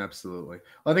 Absolutely.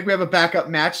 Well, I think we have a backup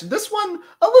match. This one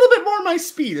a little bit more my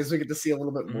speed, as we get to see a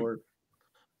little bit more.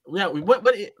 Yeah,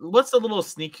 what's the little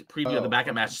sneak preview of the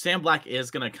backup match? Sam Black is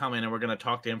going to come in, and we're going to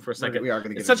talk to him for a second. We are going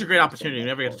to get It's such a great opportunity. You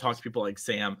never get to talk to people like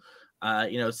Sam.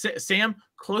 Sam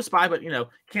close by, but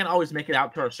can't always make it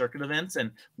out to our circuit events.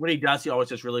 And when he does, he always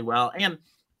does really well. And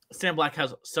Sam Black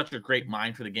has such a great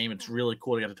mind for the game. It's really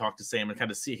cool to get to talk to Sam and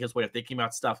kind of see his way of thinking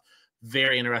about stuff.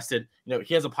 Very interested.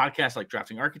 He has a podcast like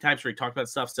Drafting Archetypes where he talks about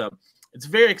stuff. So it's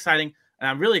very exciting. And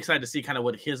I'm really excited to see kind of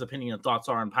what his opinion and thoughts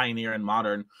are on Pioneer and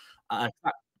Modern.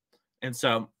 And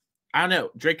so, I don't know,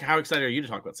 Drake, how excited are you to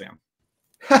talk about Sam?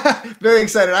 Very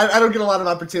excited. I don't get a lot of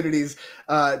opportunities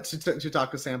to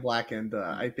talk with Sam Black, and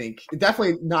I think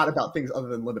definitely not about things other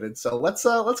than limited. So let's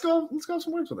go have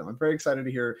some words with him. I'm very excited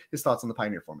to hear his thoughts on the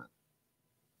Pioneer format.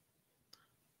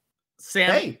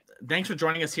 Sam, hey, thanks for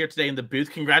joining us here today in the booth.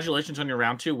 Congratulations on your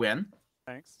round 2 win.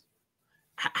 Thanks.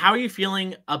 How are you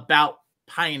feeling about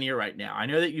Pioneer right now? I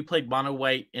know that you played mono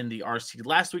white in the RC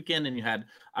last weekend and you had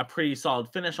a pretty solid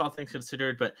finish, all things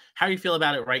considered, but how do you feel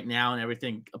about it right now and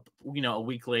everything, a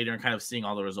week later and kind of seeing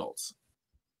all the results?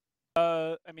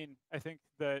 I mean, I think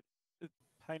that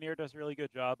Pioneer does a really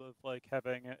good job of like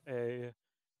having a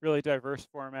really diverse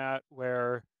format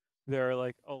where there are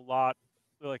like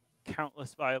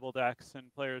countless viable decks,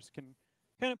 and players can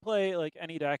kind of play like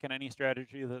any deck and any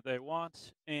strategy that they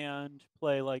want, and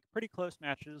play like pretty close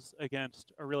matches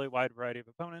against a really wide variety of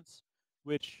opponents,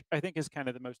 which I think is kind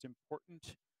of the most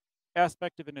important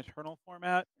aspect of an eternal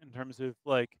format in terms of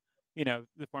like,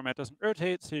 the format doesn't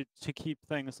rotate, so to keep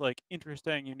things like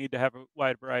interesting, you need to have a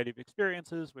wide variety of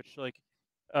experiences, which like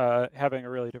having a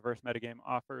really diverse metagame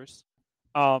offers.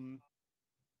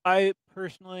 I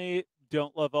personally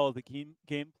don't love all the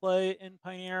gameplay in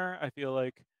Pioneer. I feel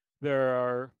like there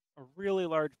are a really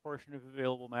large portion of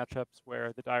available matchups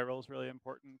where the die roll is really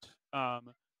important. A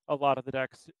lot of the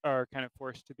decks are kind of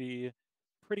forced to be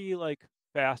pretty like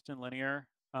fast and linear.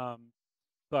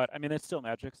 But I mean, it's still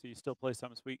Magic, so you still play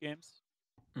some sweet games.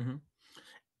 Mm-hmm.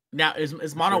 Now,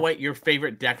 is mono white your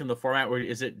favorite deck in the format, or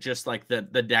is it just like the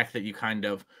deck that you kind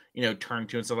of turn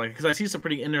to and stuff like? Because I see some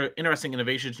pretty interesting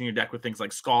innovations in your deck with things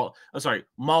like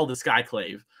Maul the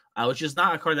Skyclave, which is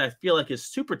not a card that I feel like is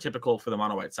super typical for the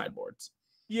mono white sideboards.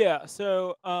 Yeah,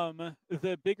 so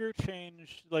the bigger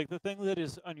change, like the thing that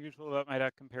is unusual about my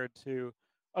deck compared to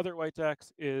other white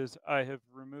decks, is I have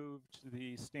removed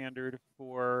the standard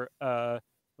for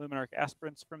Luminarch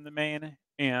Aspirants from the main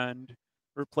and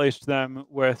replaced them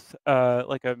with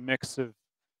like a mix of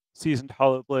Seasoned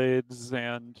Hallowblades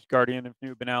and Guardian of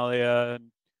New Benalia and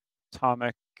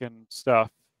Tomik and stuff.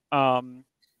 The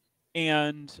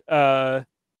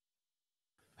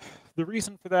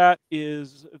reason for that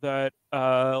is that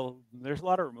there's a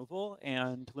lot of removal,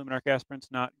 and Luminarch Aspirant's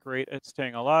not great at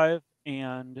staying alive,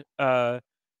 and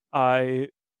I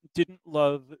didn't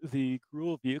love the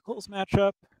Gruul Vehicles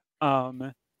matchup,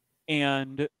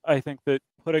 and I think that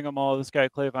putting a Maul of the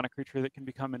Skyclave on a creature that can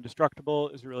become indestructible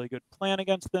is a really good plan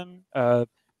against them.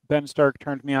 Ben Stark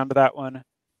turned me onto that one,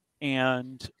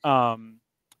 and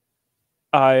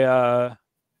I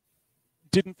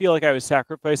didn't feel like I was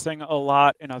sacrificing a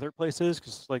lot in other places,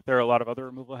 because like there are a lot of other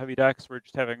removal heavy decks where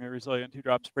just having a resilient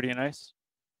 2-drop's pretty nice.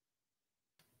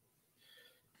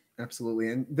 Absolutely.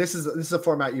 And this is a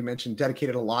format you mentioned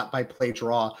dedicated a lot by play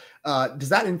draw. Does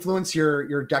that influence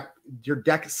your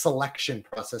deck selection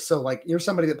process? So like you're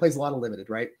somebody that plays a lot of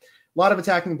limited, right? A lot of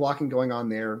attacking, blocking going on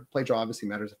there. Play draw obviously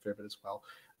matters a fair bit as well.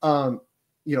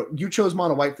 You chose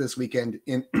mono white this weekend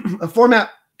in a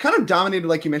format kind of dominated,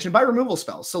 like you mentioned, by removal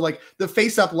spells. So like the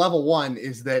face up level 1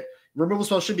 is that removal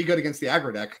spells should be good against the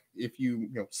aggro deck. If you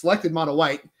selected mono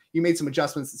white, you made some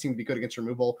adjustments that seem to be good against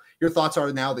removal. Your thoughts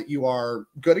are now that you are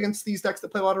good against these decks that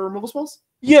play a lot of removal spells?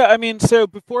 Yeah, I mean, so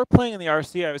before playing in the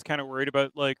RC, I was kind of worried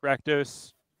about like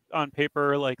Rakdos on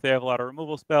paper. Like they have a lot of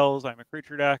removal spells. I'm a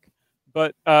creature deck.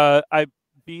 But I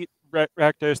beat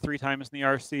Rakdos 3 times in the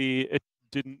RC. It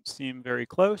didn't seem very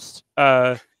close.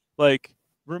 Like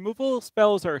removal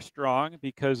spells are strong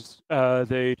because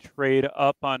they trade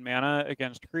up on mana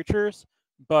against creatures.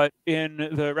 But in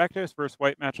the Rakdos versus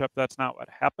White matchup, that's not what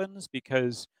happens,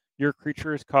 because your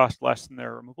creatures cost less than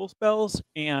their removal spells,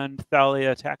 and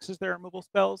Thalia taxes their removal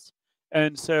spells.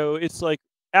 And so it's like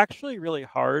actually really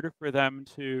hard for them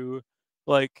to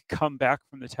like come back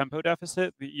from the tempo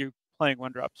deficit that you playing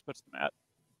 1-drops puts them at.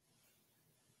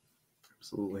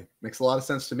 Absolutely. Makes a lot of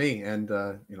sense to me. And,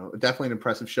 definitely an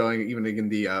impressive showing, even in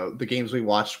the games we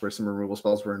watched where some removal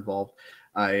spells were involved.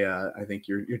 I think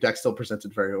your deck still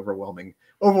presented very overwhelming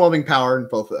power in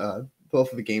both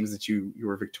of the games that you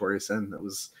were victorious in. It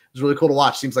was really cool to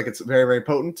watch. Seems like it's very, very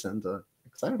potent, and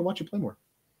excited to watch you play more.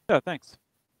 Yeah, thanks.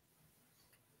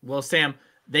 Well, Sam,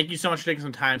 thank you so much for taking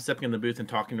some time, stepping in the booth and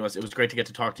talking to us. It was great to get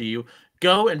to talk to you.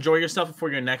 Go enjoy yourself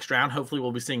before your next round. Hopefully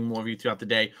we'll be seeing more of you throughout the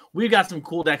day. We've got some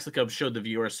cool decks to show the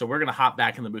viewers, so we're going to hop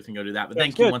back in the booth and go do that. But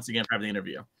thank you once again for having the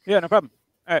interview. Yeah, no problem.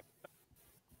 All right.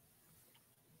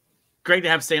 Great to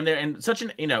have Sam there, and such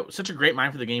a great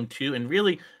mind for the game too. And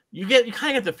really, you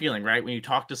kind of get the feeling, right, when you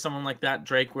talk to someone like that,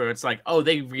 Drake, where it's like, oh,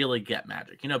 they really get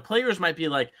Magic. Players might be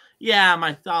like, yeah,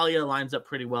 my Thalia lines up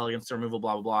pretty well against the removal,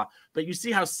 blah blah blah. But you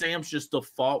see how Sam's just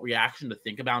default reaction to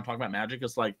think about and talk about Magic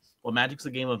is like, well, Magic's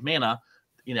a game of mana.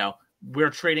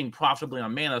 We're trading profitably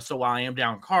on mana, so while I am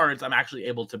down cards, I'm actually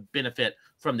able to benefit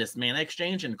from this mana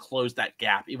exchange and close that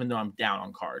gap, even though I'm down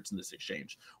on cards in this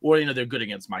exchange. Or, they're good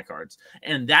against my cards.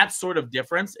 And that sort of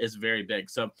difference is very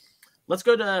big. So let's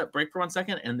go to break for 1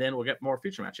 second, and then we'll get more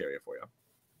feature match area for you.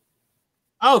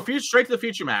 Oh, straight to the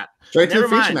feature mat. Straight to the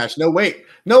feature match. No wait,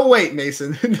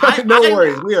 Mason. No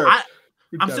worries.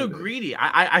 I'm so greedy.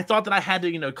 I thought that I had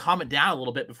to, calm it down a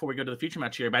little bit before we go to the feature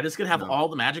match here, but I just could have all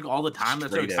the Magic all the time.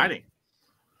 That's so exciting.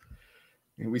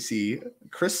 And we see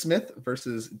Chris Smith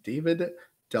versus David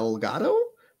Delgado.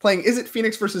 playing Is It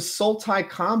Phoenix versus Sultai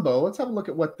combo. Let's have a look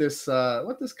at what this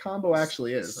combo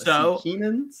actually is. So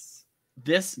Keenan's.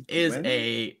 This is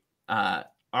our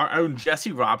own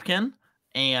Jesse Robkin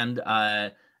and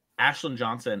Ashlyn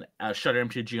Johnson, Shutter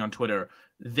MTG on Twitter.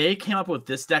 They came up with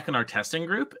this deck in our testing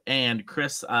group, and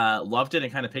Chris loved it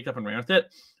and kind of picked up and ran with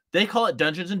it. They call it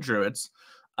Dungeons and Druids.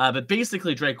 But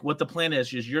basically, Drake, what the plan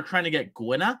is you're trying to get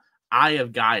Gwenna, Eye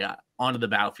of Gaia, onto the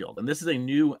battlefield. And this is a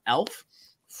new elf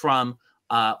from...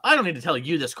 I don't need to tell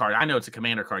you this card. I know it's a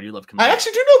commander card. You love commander. I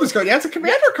actually do know this card. Yeah, it's a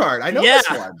commander card. I know this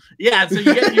one. Yeah, so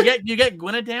you get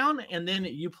Gwenna down, and then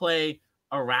you play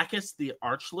Arrakis the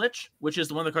Archlich, which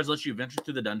is one of the cards that lets you venture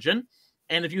through the dungeon.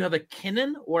 And if you have a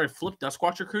Kinnan or a Flip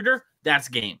Duskwatch Recruiter, that's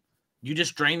game. You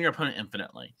just drain your opponent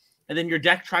infinitely. And then your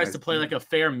deck tries to play like a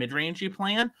fair mid-rangey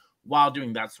plan while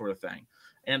doing that sort of thing.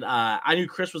 And I knew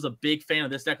Chris was a big fan of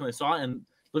this deck when they saw it, and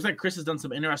looks like Chris has done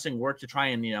some interesting work to try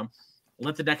and,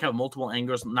 let the deck have multiple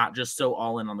angles, not just so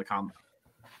all in on the combo.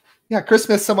 Yeah, Chris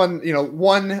Smith, someone,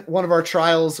 won one of our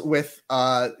trials with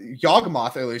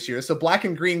Yawgmoth earlier this year. So black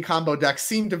and green combo decks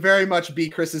seem to very much be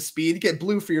Chris's speed. Get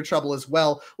blue for your trouble as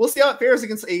well. We'll see how it fares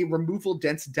against a removal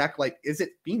dense deck like Is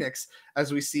It Phoenix,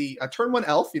 as we see a turn 1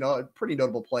 elf, a pretty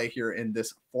notable play here in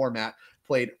this format,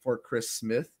 played for Chris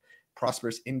Smith.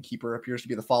 Prosperous Innkeeper appears to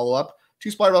be the follow-up.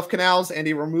 2 Splatter Elf Canals and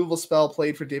a removal spell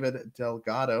played for David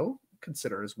Delgado.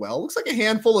 Consider as well. Looks like a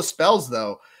handful of spells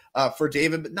though for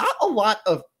David, but not a lot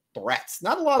of threats,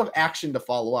 not a lot of action to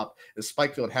follow up. Is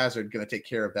Spikefield Hazard going to take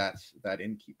care of that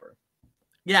Innkeeper?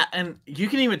 Yeah, and you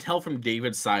can even tell from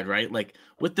David's side, right? Like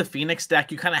with the Phoenix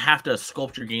deck, you kind of have to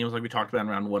sculpt your games like we talked about in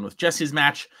round 1 with Jesse's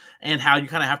match, and how you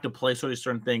kind of have to play sort of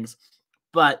certain things.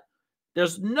 But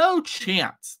there's no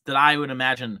chance that I would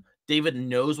imagine David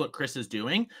knows what Chris is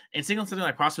doing, and seeing something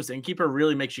like Prosperous Innkeeper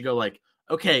really makes you go like,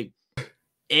 okay,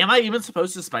 am I even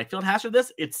supposed to Spikefield Hazard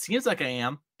this? It seems like I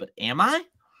am, but am I?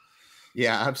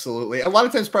 Yeah, absolutely. A lot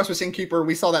of times, Prosperous Innkeeper,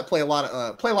 we saw that play a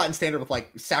lot in standard with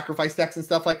like sacrifice decks and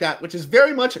stuff like that, which is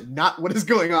very much not what is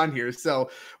going on here. So,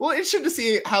 well, it's interesting to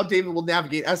see how David will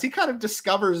navigate as he kind of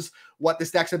discovers what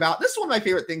this deck's about. This is one of my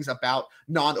favorite things about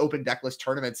non-open decklist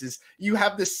tournaments is you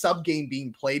have this sub game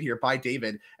being played here by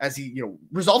David as he,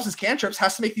 resolves his cantrips,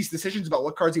 has to make these decisions about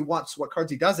what cards he wants, what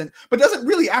cards he doesn't, but doesn't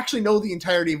really actually know the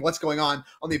entirety of what's going on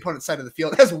the opponent's side of the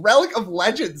field. As Relic of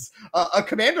Legends, a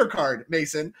commander card,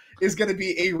 Mason, is going to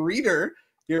be a reader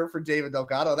here for David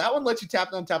Delgado. That one lets you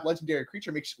tap and untap legendary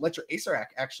creature, let your Acer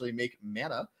actually make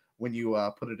mana when you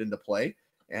put it into play.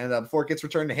 And before it gets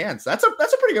returned to hand. So that's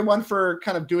a pretty good one for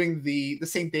kind of doing the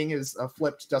same thing as a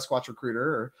flipped Duskwatch Recruiter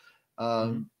or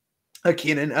a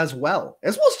Kinnan as well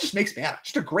as just makes mana.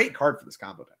 Just a great card for this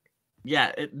combo deck.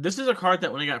 Yeah, this is a card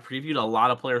that when it got previewed, a lot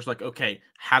of players were like, okay,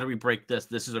 how do we break this?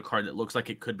 This is a card that looks like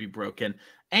it could be broken.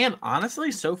 And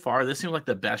honestly, so far, this seems like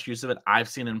the best use of it I've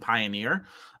seen in Pioneer.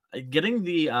 Getting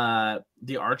the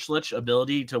Archlich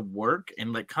ability to work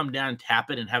and like come down and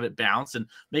tap it and have it bounce and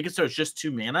make it so it's just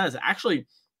 2 mana is actually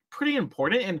pretty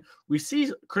important. And we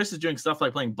see Chris is doing stuff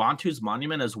like playing Bantu's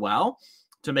Monument as well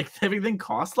to make everything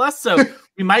cost less. So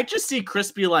we might just see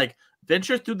Chris be like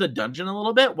venture through the dungeon a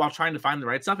little bit while trying to find the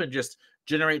right stuff and just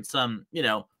generate some,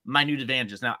 minute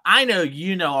advantages. Now I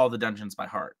know all the dungeons by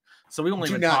heart, so we won't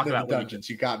even talk about dungeons.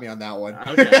 You got me on that one.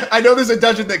 Okay. I know there's a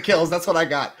dungeon that kills. That's what I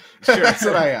got. Sure. That's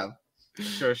what I have.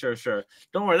 Sure.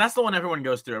 Don't worry. That's the one everyone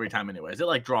goes through every time anyways. It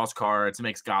like draws cards, it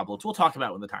makes goblins. We'll talk about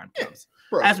it when the time comes.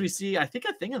 Bro. As we see, I think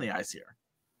a thing in the ice here.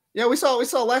 Yeah, we saw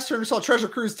last turn, we saw Treasure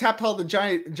Cruise tap all the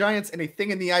giants and a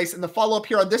thing in the ice. And the follow-up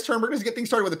here on this turn, we're going to get things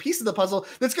started with a piece of the puzzle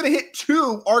that's going to hit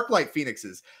 2 Arclight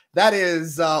Phoenixes. That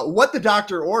is what the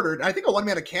doctor ordered. I think a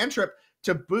 1-mana cantrip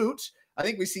to boot. I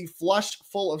think we see flush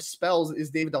full of spells is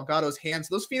David Delgado's hands.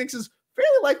 Those Phoenixes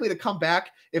fairly likely to come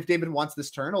back if David wants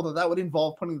this turn, although that would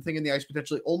involve putting the thing in the ice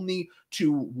potentially only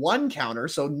to 1 counter.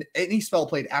 So any spell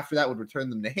played after that would return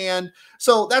them to hand.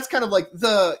 So that's kind of like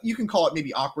you can call it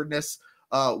maybe awkwardness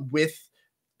with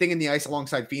thing in the ice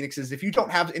alongside Phoenixes. If you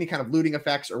don't have any kind of looting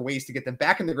effects or ways to get them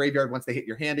back in the graveyard once they hit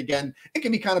your hand again, it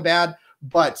can be kind of bad.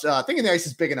 But thing in the ice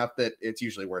is big enough that it's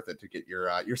usually worth it to get your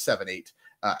 7/8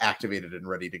 activated and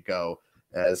ready to go.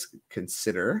 As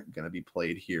Consider going to be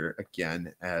played here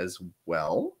again as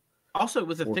well. Also,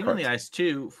 with the thing on the ice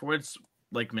too, for its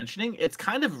like mentioning, it's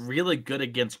kind of really good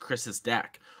against Chris's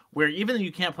deck, where even though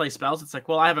you can't play spells, it's like,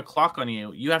 well, I have a clock on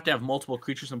you. You have to have multiple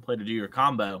creatures in play to do your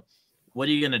combo. What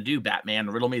are you going to do, Batman?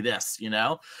 Riddle me this,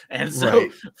 And so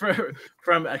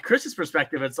from Chris's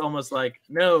perspective, it's almost like,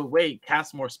 no, wait,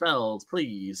 cast more spells,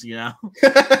 please,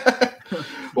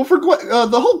 Well, for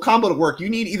the whole combo to work, you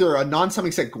need either a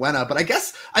non-summoning set Gwenna, but I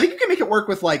think you can make it work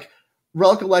with like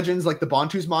Relic of Legends, like the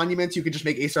Bantu's Monuments, you could just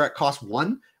make Acer cost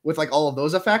 1 with like all of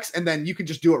those effects, and then you could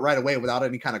just do it right away without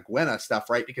any kind of Gwenna stuff,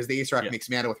 right? Because the Acer makes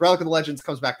mana. With Relic of the Legends,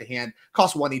 comes back to hand,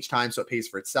 costs 1 each time, so it pays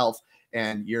for itself,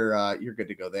 and you're good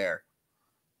to go there.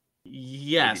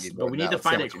 Yes, but we need to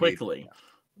find it quickly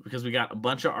because we got a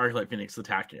bunch of Arclight Phoenix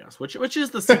attacking us, which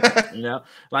is the secret, you know?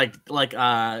 Like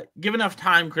give enough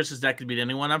time, Chris's deck could beat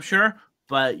anyone, I'm sure,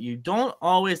 but you don't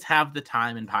always have the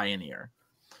time in Pioneer.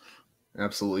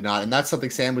 Absolutely not. And that's something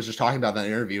Sam was just talking about in that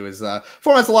interview is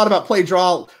format's a lot about play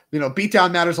draw. You know,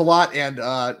 beatdown matters a lot. And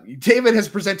David has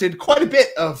presented quite a bit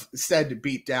of said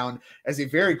beatdown as a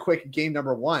very quick game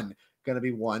number 1 going to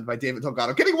be won by David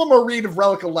Delgado. Getting one more read of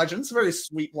Relic of Legends, a very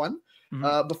sweet one,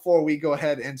 before we go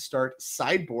ahead and start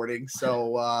sideboarding.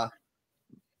 So,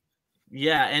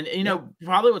 yeah. And, you know,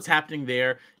 probably what's happening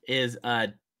there is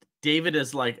David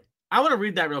is like, I want to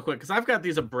read that real quick because I've got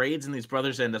these braids and these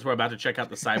brothers in. That's where we're about to check out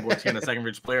the sideboards here in the second for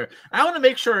each player. I want to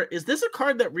make sure, is this a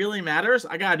card that really matters?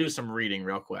 I got to do some reading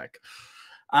real quick.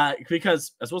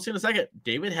 Because, as we'll see in a second,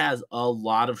 David has a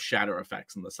lot of shadow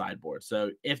effects in the sideboard.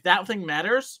 So if that thing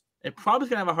matters, it probably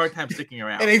going to have a hard time sticking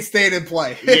around. It ain't staying in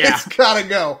play. Yeah. It's got to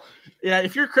go. Yeah,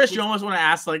 if you're Chris, you almost want to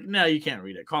ask, like, no, you can't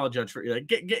read it. Call a judge for you. Like,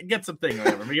 get something or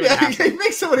whatever.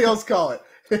 Make somebody else call it.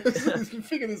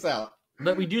 Figure this out.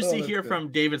 But we do see here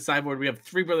from David's sideboard, we have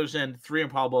 3 Brothers End, 3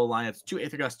 Improbable Alliance, 2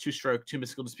 Aether Gust, 2 Stroke, 2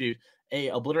 Mystical Dispute, a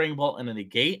Obliterating Bolt, and a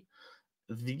Negate.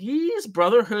 These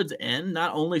Brotherhoods End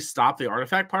not only stop the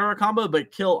artifact part of our combo, but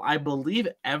kill, I believe,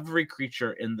 every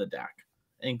creature in the deck,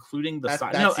 including the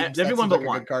side. No, everyone but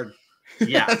one. Card.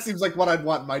 Yeah. That seems like what I'd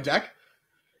want in my deck.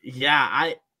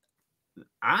 Yeah,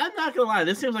 I'm not going to lie.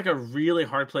 This seems like a really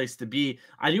hard place to be.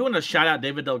 I do want to shout out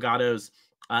David Delgado's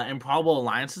Improbable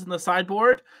Alliances in the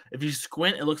sideboard. If you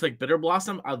squint, it looks like Bitter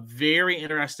Blossom, a very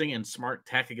interesting and smart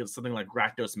tech against something like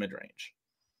Rakdos midrange.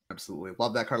 Absolutely.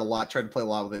 Love that card a lot. Tried to play a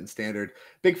lot with it in standard.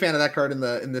 Big fan of that card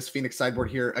in this Phoenix sideboard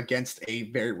here against a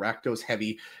very Rakdos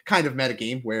heavy kind of meta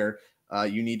game where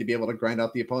you need to be able to grind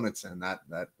out the opponents, and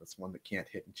that's one that can't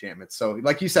hit enchantments. So,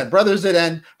 like you said,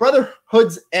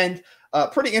 Brotherhoods End,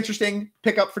 pretty interesting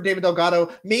pickup for David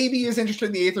Delgado. Maybe is interested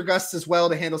in the Aether Gusts as well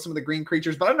to handle some of the green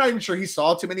creatures, but I'm not even sure he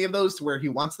saw too many of those to where he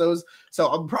wants those. So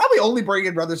I'm probably only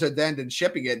bringing Brotherhoods End and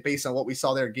shipping it based on what we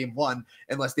saw there in game 1,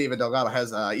 unless David Delgado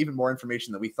has even more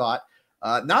information than we thought.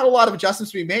 Not a lot of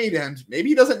adjustments to be made, and maybe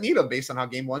he doesn't need them based on how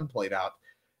game 1 played out.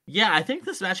 Yeah, I think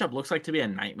this matchup looks like to be a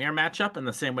nightmare matchup in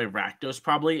the same way Rakdos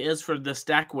probably is for this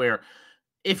deck, where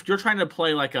if you're trying to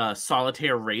play like a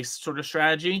solitaire race sort of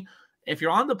strategy, if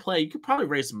you're on the play, you could probably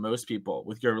race most people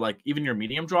with your, like, even your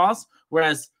medium draws,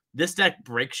 whereas this deck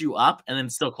breaks you up and then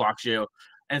still clocks you.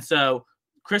 And so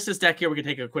Chris's deck here, we can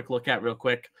take a quick look at real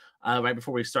quick right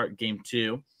before we start game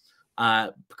 2.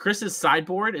 Chris's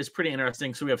sideboard is pretty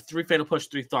interesting. So we have 3 Fatal Push,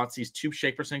 3 Thoughtseize, 2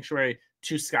 Shaper Sanctuary,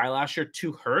 2 Skylasher,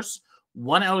 2 Hearse,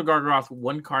 1 Elder Gargaroth,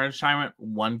 1 Carnage Tyrant,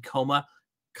 1 Coma,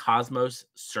 Cosmos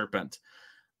Serpent.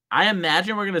 I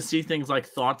imagine we're going to see things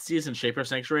like Thoughtseize and Shaper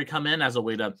Sanctuary come in as a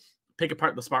way to pick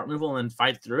apart the smart removal and then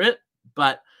fight through it.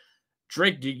 But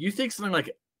Drake, do you think something like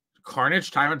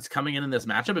Carnage Tyrant's coming in this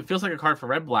matchup? It feels like a card for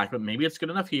red-black, but maybe it's good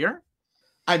enough here.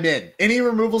 I'm in. Any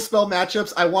removal spell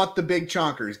matchups, I want the big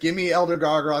chonkers. Give me Elder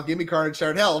Gargaroth, give me Carnage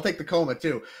Tyrant. Hell, I'll take the Coma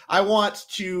too. I want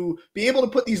to be able to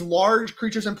put these large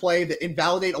creatures in play that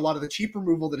invalidate a lot of the cheap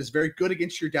removal that is very good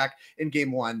against your deck in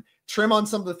game 1. Trim on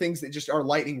some of the things that just are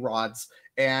lightning rods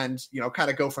and, you know, kind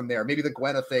of go from there. Maybe the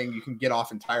Gwenna thing you can get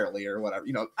off entirely or whatever.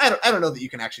 You know, I don't know that you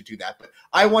can actually do that, but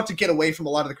I want to get away from a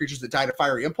lot of the creatures that die to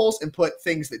Fiery Impulse and put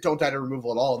things that don't die to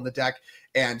removal at all in the deck.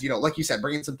 And, you know, like you said,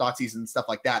 bring in some Thoughtseize and stuff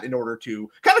like that in order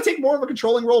to kind of take more of a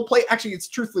controlling role. Play, actually, it's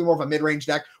truthfully more of a mid-range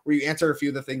deck where you answer a few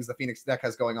of the things the Phoenix deck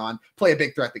has going on, play a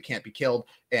big threat that can't be killed,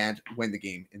 and win the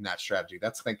game in that strategy.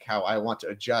 That's, I think, how I want to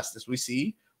adjust as we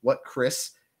see what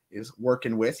Chris is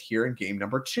working with here in game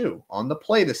number 2 on the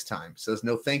play this time. Says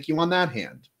no thank you on that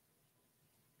hand.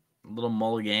 A little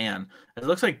mulligan. It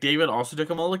looks like David also took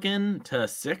a mulligan to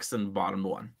 6 and bottomed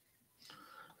 1.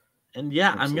 And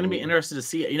yeah, absolutely. I'm going to be interested to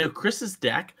see it. You know, Chris's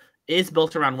deck is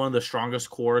built around one of the strongest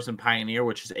cores in Pioneer,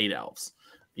 which is 8 elves.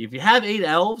 If you have 8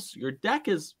 elves, your deck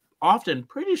is often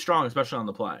pretty strong, especially on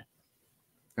the play.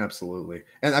 Absolutely.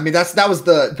 And I mean, that was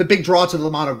the big draw to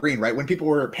the mono green, right? When people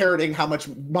were parroting how much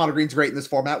mono green's great in this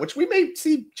format, which we may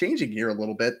see changing here a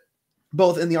little bit,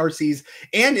 both in the RCs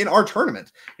and in our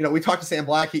tournament. You know, we talked to Sam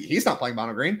Black. He's not playing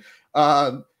mono green.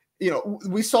 You know,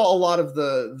 we saw a lot of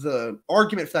the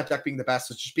argument for that deck being the best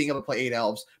was just being able to play 8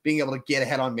 elves, being able to get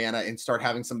ahead on mana and start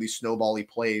having some of these snowbally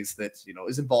plays that, you know,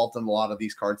 is involved in a lot of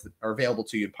these cards that are available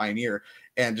to you in Pioneer,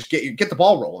 and just get the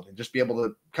ball rolling and just be able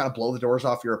to kind of blow the doors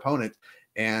off your opponent.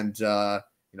 And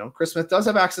Chris Smith does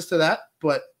have access to that,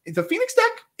 but the Phoenix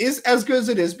deck is as good as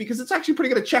it is because it's actually pretty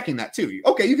good at checking that too.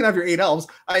 Okay, you can have your 8 elves.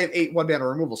 I have 8 one-mana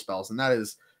removal spells, and that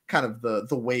is kind of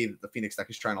the way that the Phoenix deck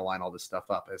is trying to line all this stuff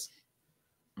up. As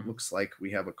looks like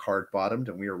we have a card bottomed,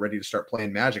 and we are ready to start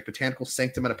playing Magic. Botanical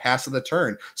Sanctum and a pass of the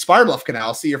turn. Spirebluff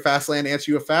Canal, see your fast land,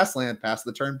 answer you a fast land, pass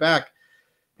the turn back.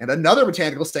 And another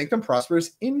Botanical Sanctum,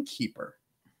 Prosperous Innkeeper.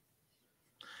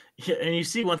 Yeah, and you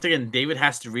see, once again, David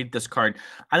has to read this card.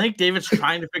 I think David's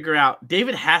trying to figure out,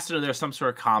 David has to know there's some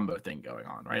sort of combo thing going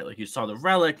on, right? Like you saw the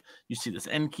Relic, you see this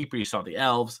Innkeeper, you saw the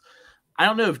Elves. I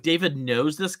don't know if David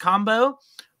knows this combo,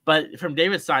 but from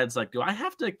David's side, it's like, do I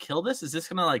have to kill this? Is this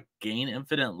going to like gain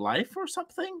infinite life or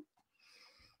something?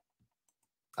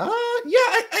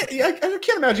 I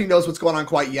can't imagine he knows what's going on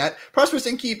quite yet. Prosperous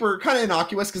Innkeeper, kind of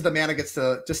innocuous because the mana gets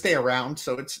to stay around,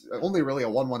 so it's only really a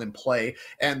 1/1 in play.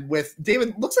 And with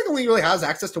David, looks like only really has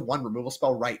access to 1 removal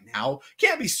spell right now.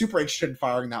 Can't be super interested in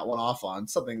firing that one off on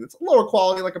something that's lower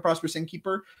quality like a Prosperous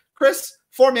Innkeeper. Chris,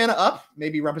 4 mana up,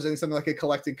 maybe representing something like a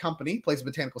Collected Company, plays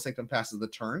Botanical Sanctum, passes the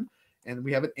turn, and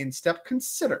we have an in-step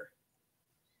Consider.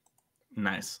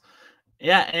 Nice.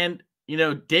 Yeah, and,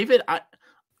 David,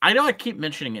 I know I keep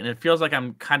mentioning it, and it feels like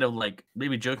I'm kind of like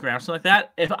maybe joking around or something like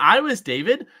that. If I was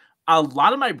David, a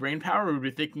lot of my brain power would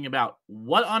be thinking about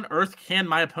what on earth can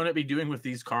my opponent be doing with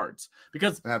these cards?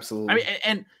 Because absolutely, I mean,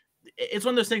 and it's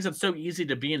one of those things that's so easy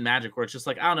to be in Magic where it's just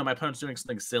like, I don't know, my opponent's doing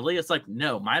something silly. It's like,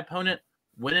 no, my opponent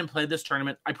went and played this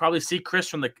tournament. I probably see Chris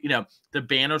from the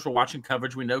banners. We're watching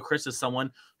coverage. We know Chris is someone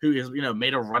who is,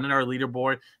 made a run in our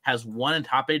leaderboard, has won in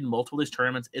top 8 in multiple of these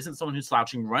tournaments, isn't someone who's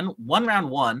slouching, run round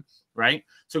one, right?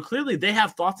 So clearly they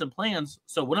have thoughts and plans.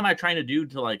 So what am I trying to do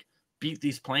to like beat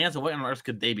these plans, and what on earth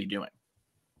could they be doing?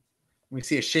 We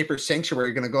see a Shaper's Sanctuary.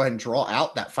 You're going to go ahead and draw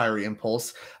out that Fiery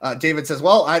Impulse. David says,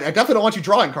 well, I definitely don't want you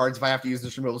drawing cards if I have to use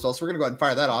this removal spell, so we're going to go ahead and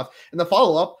fire that off. And the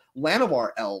follow-up, Llanowar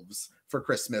Elves for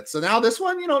Chris Smith. So now this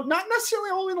one, not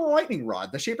necessarily only the Lightning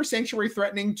Rod. The Shaper's Sanctuary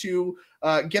threatening to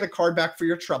get a card back for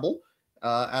your trouble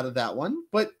out of that one.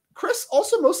 But Chris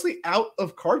also mostly out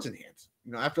of cards in hand.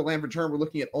 After land return, we're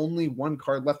looking at only 1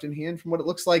 card left in hand from what it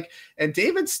looks like. And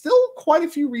David still quite a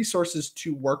few resources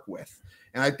to work with.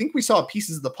 And I think we saw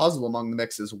pieces of the puzzle among the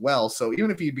mix as well. So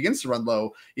even if he begins to run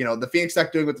low, the Phoenix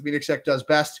deck doing what the Phoenix deck does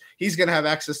best, he's going to have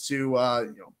access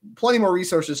to plenty more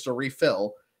resources to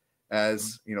refill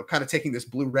as, kind of taking this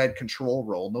blue-red control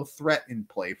role. No threat in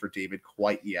play for David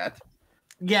quite yet.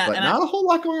 Yeah. But not a whole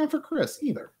lot going on for Chris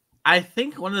either. I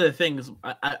think one of the things,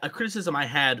 a criticism I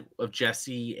had of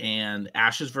Jesse and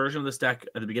Ash's version of this deck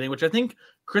at the beginning, which I think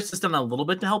Chris has done a little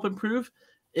bit to help improve,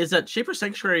 is that Shaper's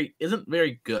Sanctuary isn't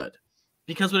very good.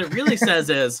 Because what it really says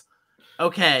is,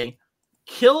 okay,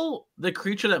 kill the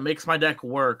creature that makes my deck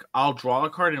work. I'll draw a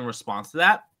card in response to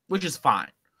that, which is fine.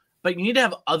 But you need to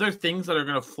have other things that are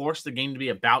going to force the game to be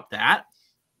about that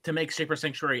to make Shaper's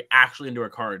Sanctuary actually into a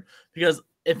card. Because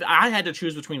if I had to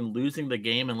choose between losing the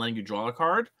game and letting you draw a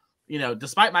card,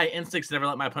 despite my instincts to never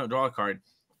let my opponent draw a card,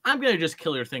 I'm going to just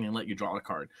kill your thing and let you draw a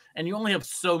card. And you only have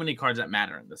so many cards that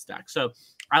matter in this deck. So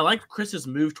I like Chris's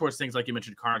move towards things like you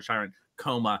mentioned, Karn Tyrant,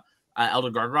 Coma,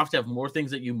 Elder Gargroff, to have more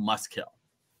things that you must kill.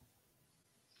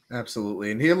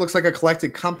 Absolutely. And here looks like a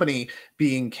Collected Company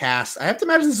being cast. I have to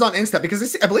imagine this is on end step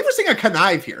because I believe we're seeing a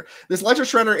connive here. This Ledger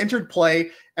Shredder entered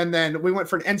play, and then we went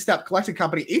for an end step Collected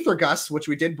Company. Aether Gust, which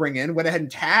we did bring in, went ahead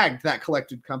and tagged that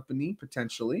Collected Company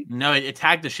potentially. No, it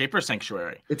tagged the Shaper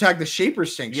Sanctuary. It tagged the Shaper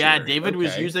Sanctuary. Yeah, David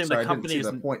was using the company's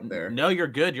point there. No, you're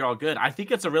good. You're all good. I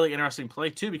think it's a really interesting play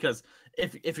too, because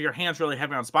if your hand's really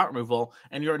heavy on spot removal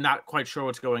and you're not quite sure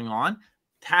what's going on,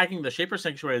 tagging the Shaper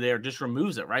Sanctuary there just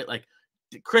removes it, right? Like,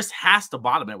 Chris has to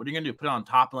bottom it. What are you going to do? Put it on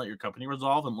top and let your company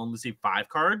resolve and only see 5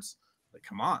 cards? Like,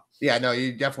 come on. Yeah, no,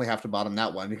 you definitely have to bottom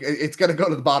that one. It's going to go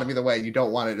to the bottom either way. You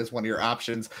don't want it as one of your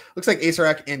options. Looks like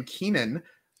Asarak and Keenan,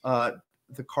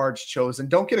 the cards chosen.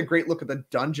 Don't get a great look at the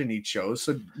dungeon he chose.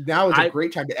 So now is a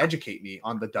great time to educate me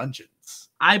on the dungeons.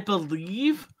 I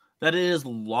believe that it is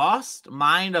Lost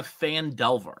Mind of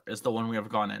Fandelver is the one we have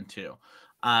gone into.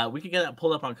 We can get that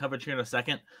pulled up on coverage here in a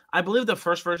second. I believe the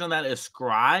first version of that is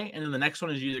Scry, and then the next one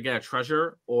is you either get a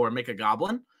treasure or make a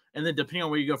goblin. And then depending on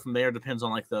where you go from there, depends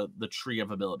on like the tree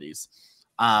of abilities.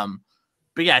 But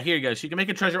yeah, here you go. So you can make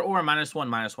a treasure or a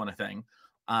 -1/-1 thing.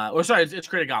 Or sorry, it's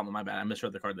create a goblin. My bad. I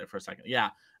misread the card there for a second. Yeah.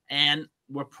 And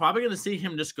we're probably going to see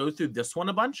him just go through this one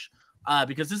a bunch.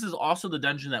 Because this is also the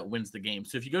dungeon that wins the game.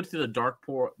 So if you go through the dark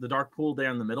pool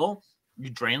there in the middle, you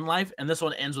drain life, and this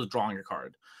one ends with drawing a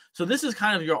card. So this is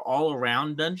kind of your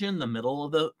all-around dungeon, the middle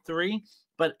of the 3,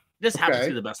 but this happens to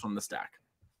be the best one in the stack.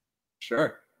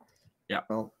 Sure. Yeah.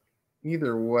 Well,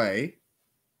 either way,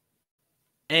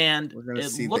 And we're going to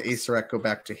see the Acerec go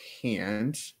back to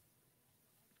hand.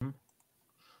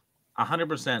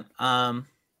 100%.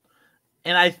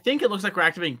 And I think it looks like we're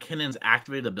activating Kinnon's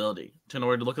activated ability in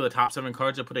order to look at the top 7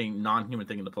 cards and putting non-human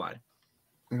thing into play.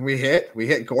 And we hit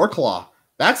Goreclaw.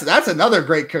 That's another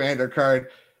great commander card.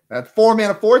 That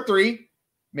 4-mana 4/3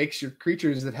 makes your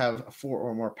creatures that have 4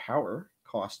 or more power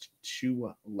cost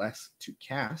 2 less to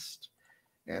cast.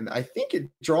 And I think it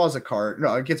draws a card.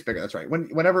 No, it gets bigger. That's right.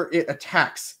 Whenever it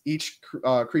attacks, each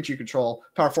creature you control,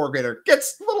 power 4 or greater,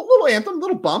 gets little anthem,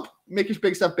 little bump, make your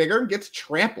big stuff bigger, and gets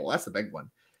trample. That's the big one.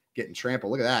 Getting trample.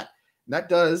 Look at that. And that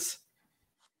does,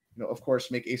 of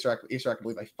course, make Acerec, I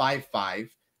believe, like 5/5.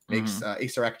 Makes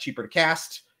Acerec cheaper to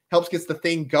cast. Helps gets the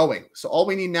thing going. So all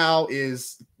we need now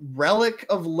is Relic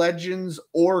of Legends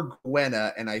or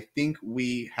Gwenna, and I think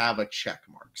we have a check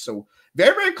mark. So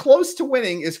very, very close to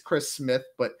winning is Chris Smith,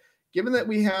 but given that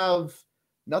we have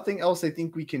nothing else I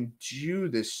think we can do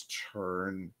this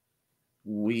turn,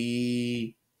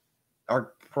 we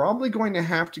are probably going to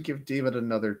have to give David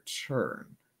another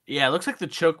turn. Yeah, it looks like the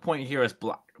choke point here is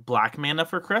black mana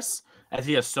for Chris, as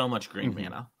he has so much green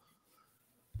mana.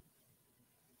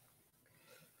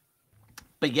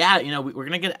 But yeah, we're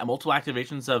going to get multiple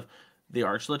activations of the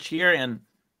Archlich here, and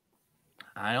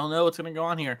I don't know what's going to go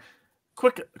on here.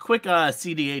 Quick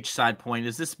CDH side point.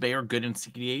 Is this Bear good in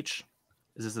CDH?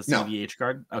 Is this a CDH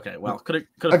card? Okay, well, could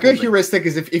a good heuristic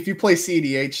is if you play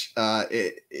CDH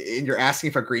and you're asking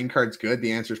if a green card's good,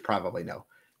 the answer is probably no.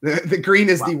 The green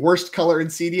is the worst color in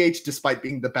CDH, despite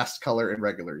being the best color in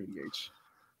regular EDH.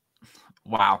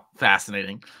 Wow,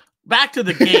 fascinating. Back to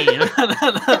the game.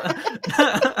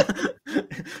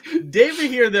 David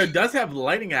here, though, does have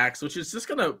Lightning Axe, which is just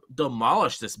going to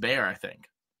demolish this bear, I think.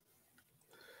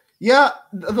 Yeah,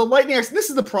 the Lightning Axe, this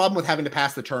is the problem with having to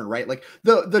pass the turn, right? Like,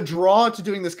 the draw to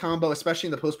doing this combo, especially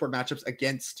in the post-board matchups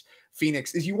against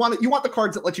Phoenix, is you want the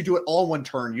cards that let you do it all one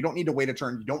turn. You don't need to wait a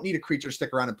turn. You don't need a creature to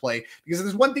stick around and play. Because if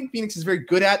there's one thing Phoenix is very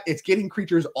good at, it's getting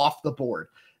creatures off the board.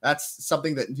 That's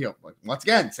something that, once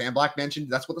again, Sam Black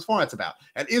mentioned, that's what this format's about.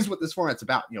 That is what this format's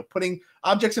about. Putting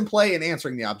objects in play and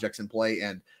answering the objects in play.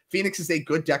 And Phoenix is a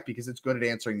good deck because it's good at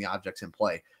answering the objects in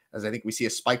play. As I think we see a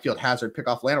Spikefield Hazard pick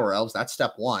off Llanowar Elves. That's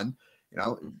step 1.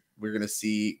 We're going to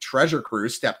see Treasure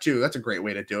Cruise, step 2. That's a great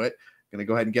way to do it. Going to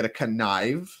go ahead and get a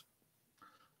Connive.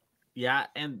 Yeah,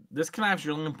 and this Connive's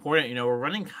really important. We're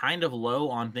running kind of low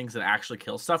on things that actually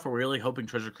kill stuff. We're really hoping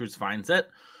Treasure Cruise finds it.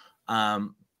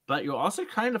 But you'll also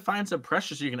kind of find some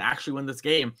pressure so you can actually win this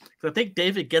game. Because I think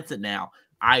David gets it now.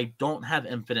 I don't have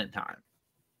infinite time.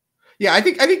 Yeah, I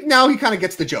think now he kind of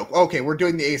gets the joke. Okay, we're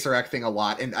doing the Acerec thing a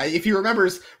lot. And if he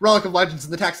remembers Relic of Legends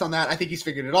and the text on that, I think he's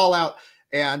figured it all out.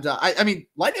 And I mean,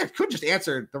 Lightning Axe could just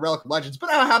answer the Relic of Legends, but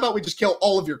how about we just kill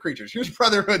all of your creatures? Here's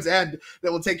Brotherhood's End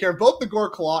that will take care of both the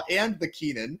Goreclaw and the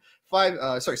Keenan.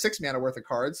 6 mana worth of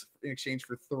cards in exchange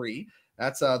for 3.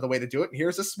 That's the way to do it. And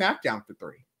here's a Smackdown for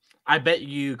 3. I bet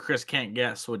you Chris can't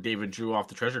guess what David drew off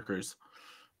the Treasure Cruise.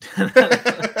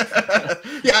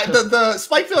 Yeah, the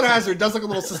Spikefield Hazard does look a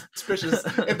little suspicious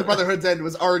if the Brotherhood's End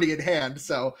was already in hand.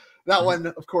 So that one,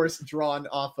 of course, drawn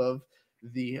off of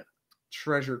the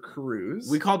Treasure Cruise.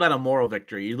 We call that a moral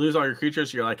victory. You lose all your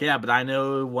creatures, you're like, yeah, but I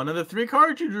know one of the 3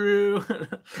 cards you drew.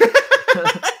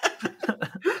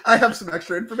 I have some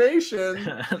extra information.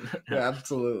 Yeah,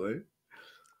 absolutely.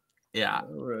 Yeah.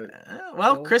 All right.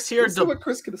 Well, Chris here. Let's see what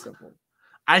Chris can assemble.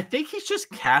 I think he's just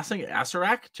casting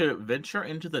Acerec to venture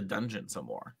into the dungeon some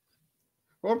more.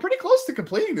 Well, we're pretty close to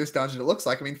completing this dungeon, it looks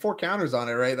like. I mean, 4 counters on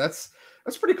it, right? That's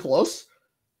pretty close.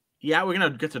 Yeah, we're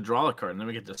going to get to draw a card, and then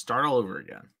we get to start all over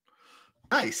again.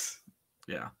 Nice.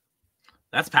 Yeah.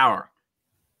 That's power.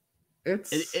 It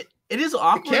is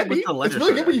awkward with the It's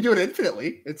really good when you do it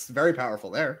infinitely. It's very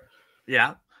powerful there.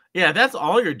 Yeah. Yeah, that's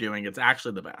all you're doing. It's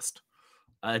actually the best.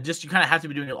 Just you kind of have to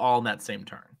be doing it all in that same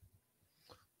turn.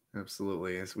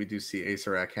 Absolutely. As we do see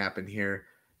Acerec happen here.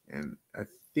 And I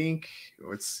think,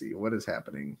 let's see, what is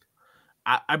happening?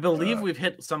 I believe we've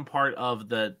hit some part of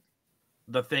the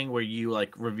thing where you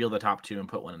like reveal the top 2 and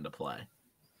put one into play.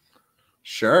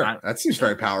 Sure. That seems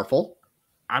very powerful.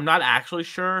 I'm not actually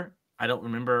sure. I don't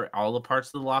remember all the parts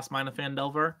of the Lost Mine of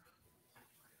Phandelver.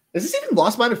 Is this even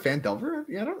Lost Mine of Phandelver?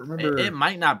 Yeah, I don't remember. It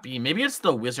might not be. Maybe it's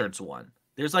the Wizards one.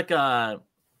 There's like I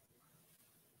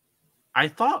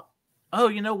thought, oh,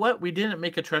 you know what? We didn't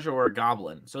make a treasure or a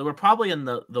goblin. So we're probably in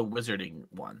the Wizarding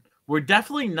one. We're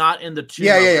definitely not in the 2.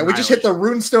 Yeah. We just hit the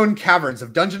Runestone Caverns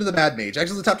of Dungeon of the Mad Mage.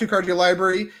 Actually, the top 2 cards of your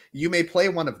library, you may play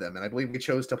one of them. And I believe we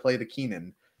chose to play the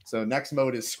Keenan. So next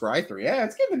mode is Scry 3. Yeah,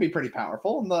 it's getting to be pretty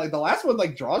powerful. And the last one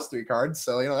like draws 3 cards.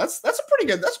 So that's a pretty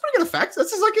good effect.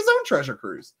 This is like his own Treasure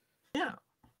Cruise. Yeah.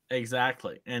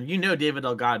 Exactly. And you know David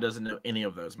Delgado doesn't know any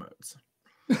of those modes.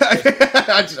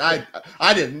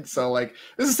 I didn't. So like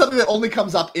this is something that only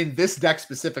comes up in this deck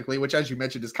specifically, which as you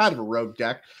mentioned is kind of a rogue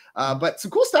deck. But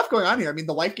some cool stuff going on here. I mean,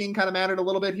 the life gain kind of mattered a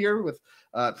little bit here with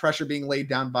pressure being laid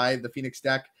down by the Phoenix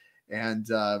deck. And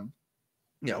saw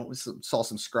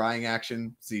some scrying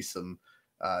action, see some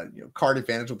card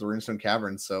advantage with the Runestone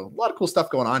Caverns. So a lot of cool stuff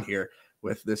going on here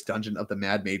with this Dungeon of the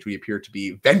Mad Mage we appear to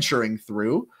be venturing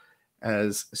through.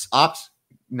 As opt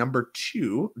number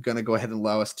 2 going to go ahead and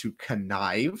allow us to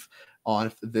connive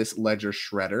on this Ledger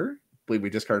Shredder. I believe we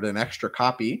discarded an extra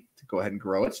copy to go ahead and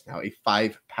grow it. Now a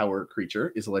 5-power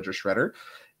creature is a Ledger Shredder,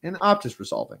 and opt is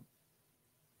resolving.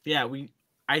 Yeah,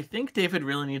 I think David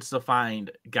really needs to find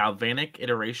Galvanic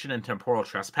Iteration and Temporal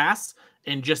Trespass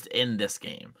and just end this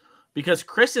game. Because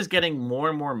Chris is getting more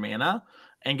and more mana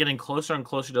and getting closer and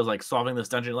closer to like solving this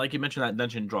dungeon. Like you mentioned, that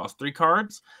dungeon draws 3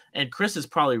 cards, and Chris is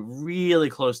probably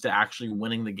really close to actually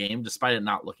winning the game, despite it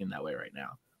not looking that way right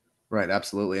now. Right,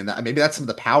 absolutely. And maybe that's some of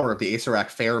the power of the Acerak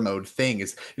Fair mode thing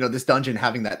is, this dungeon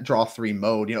having that draw 3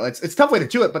 mode. It's a tough way to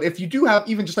do it, but if you do have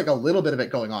even just like a little bit of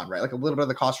it going on, right, like a little bit of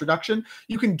the cost reduction,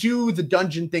 you can do the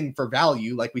dungeon thing for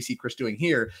value, like we see Chris doing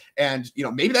here. And,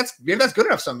 maybe that's good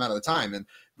enough some amount of the time. And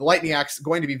the Lightning Axe is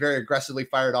going to be very aggressively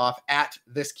fired off at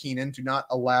this Keenan to not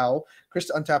allow Chris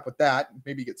to untap with that,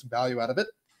 maybe get some value out of it.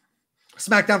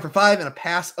 Smackdown for 5 and a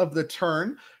pass of the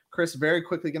turn. Chris very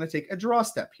quickly going to take a draw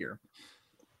step here.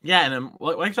 Yeah, and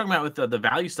like you're talking about with the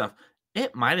value stuff,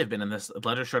 it might have been in this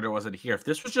Ledger Shredder wasn't here. If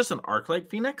this was just an Arc-like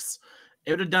Phoenix,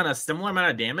 it would have done a similar amount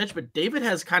of damage, but David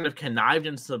has kind of connived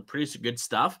into some pretty good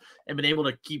stuff and been able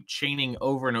to keep chaining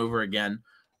over and over again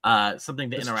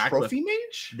something to interact with. Trophy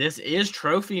Mage? This is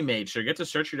Trophy Mage, so you get to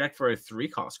search your deck for a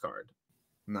 3-cost card.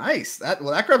 Nice. That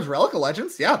grabs Relic of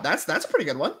Legends. Yeah, that's a pretty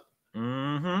good one.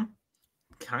 Mm-hmm.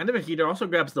 Kind of a heater. Also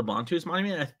grabs the Bontu's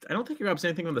Monument. I don't think it grabs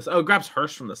anything from this. Oh, it grabs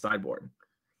Hearst from the sideboard.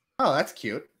 Oh, that's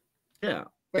cute. Yeah.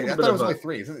 Wait, I thought it was only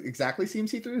 3. Is it exactly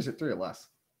CMC 3 or is it 3 or less?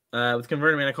 With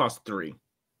converted mana cost 3.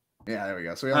 Yeah, there we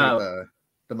go. So we only get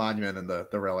the monument and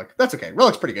the relic. That's okay.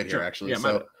 Relic's pretty good here, actually. Yeah,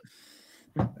 so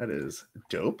that is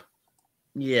dope.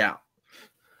 Yeah.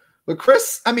 But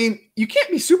Chris, I mean, you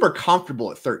can't be super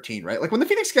comfortable at 13, right? Like when the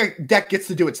Phoenix deck gets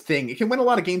to do its thing, it can win a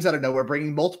lot of games out of nowhere,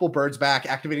 bringing multiple birds back,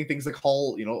 activating things like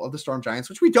Hull, of the Storm Giants,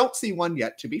 which we don't see one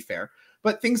yet, to be fair.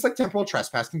 But things like Temporal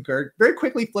Trespass can very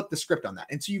quickly flip the script on that.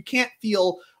 And so you can't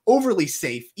feel overly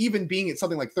safe, even being at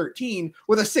something like 13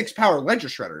 with a 6-power Ledger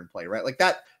Shredder in play, right? Like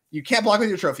that, you can't block with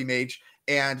your Trophy Mage.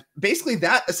 And basically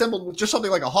that assembled with just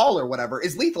something like a Hall or whatever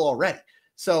is lethal already.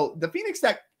 So the Phoenix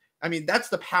deck, I mean, that's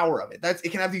the power of it. It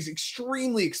can have these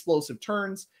extremely explosive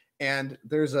turns. And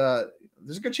there's a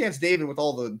good chance David, with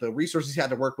all the resources he had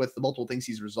to work with, the multiple things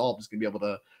he's resolved, is going to be able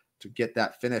to get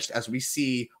that finished, as we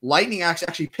see Lightning Axe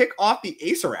actually pick off the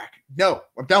Acerak. No,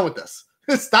 I'm done with this.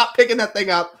 Stop picking that thing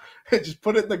up and just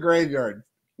put it in the graveyard.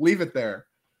 Leave it there.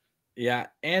 Yeah,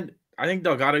 and I think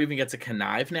Delgado even gets a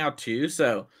connive now too,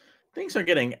 so things are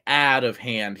getting out of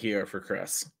hand here for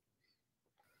Chris.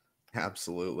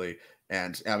 Absolutely.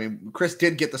 And I mean, Chris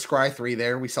did get the Scry 3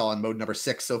 there. We saw in mode number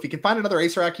 6. So if he can find another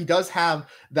Acerak, he does have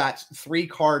that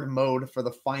 3-card mode for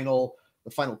the final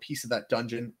piece of that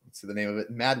dungeon. Let's see the name of it.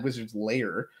 Mad Wizard's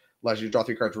Lair allows you to draw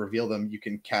 3 cards, reveal them. You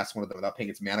can cast one of them without paying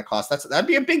its mana cost. That'd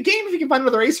be a big game if he can find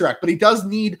another Acerak, but he does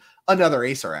need another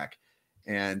Acerak.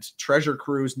 And Treasure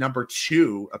Cruise number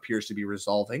 2 appears to be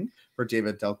resolving for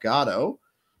David Delgado.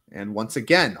 And once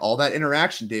again, all that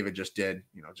interaction David just did,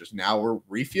 just now we're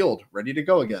refueled, ready to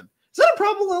go again. Is that a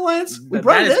problem, Alliance? We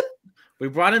brought it in. We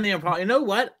brought in the problem. You know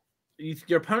what?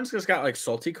 Your opponent's just got like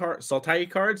salty cards,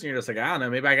 and you're just like, I don't know,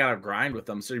 maybe I gotta grind with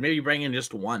them. So maybe you bring in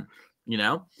just one,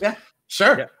 Yeah,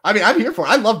 sure. Yeah. I mean, I'm here for it.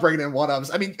 I love bringing in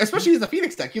one-ofs. I mean, especially as a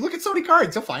Phoenix deck. You look at so many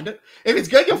cards, you'll find it. If it's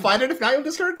good, you'll find it. If not, you'll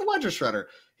discard the Ledger Shredder.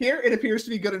 Here, it appears to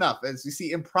be good enough. As you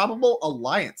see, Improbable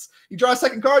Alliance. You draw a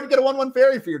second card, you get a 1/1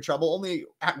 fairy for your trouble. Only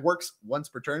works once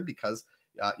per turn because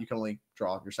you can only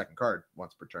draw your second card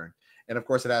once per turn. And of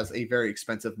course, it has a very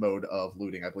expensive mode of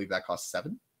looting. I believe that costs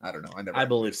 7. I don't know. I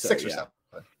believe so, 6 or 7.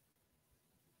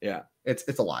 Yeah,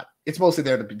 it's a lot. It's mostly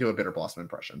there to do a Bitter Blossom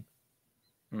impression.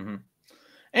 Mm-hmm.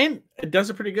 And it does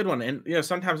a pretty good one. And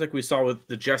sometimes like we saw with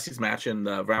the Jesse's match in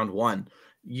the round 1,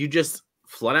 you just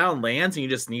flood out on lands and you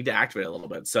just need to activate a little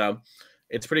bit. So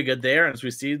it's pretty good there. And as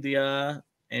we see the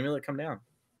amulet come down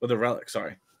with the relic,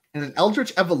 sorry. And an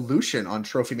Eldritch Evolution on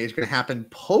Trophy Mage is going to happen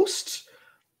post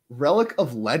Relic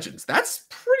of Legends. That's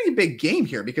pretty big game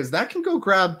here because that can go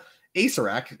grab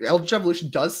Acerak. Eldritch Evolution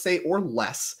does say or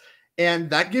less. And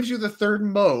that gives you the 3rd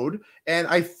mode. And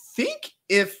I think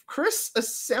if Chris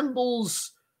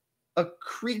assembles a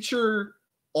creature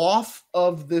off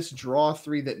of this draw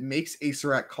 3 that makes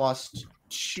Acererak cost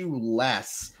 2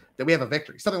 less, then we have a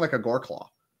victory. Something like a Goreclaw.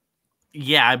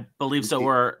 Yeah, I believe so.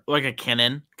 Or like a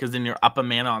cannon, because then you're up a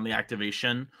mana on the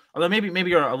activation. Although maybe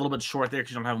you're a little bit short there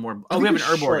because you don't have more. Oh, we have an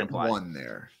Urborg implied. One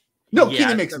there. No,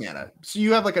 cannon makes mana, so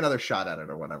you have like another shot at it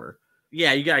or whatever.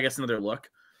 Yeah, you got, I guess, another look.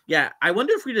 Yeah, I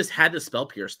wonder if we just had to Spell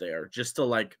Pierce there just to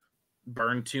like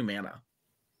burn 2 mana.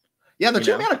 Yeah, the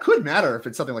 2 mana could matter if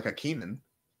it's something like a Keenan.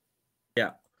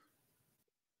 Yeah.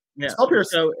 Yeah. Spell Pierce.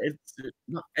 So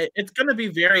it's going to be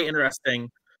very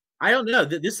interesting. I don't know.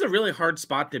 This is a really hard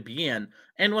spot to be in.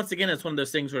 And once again, it's one of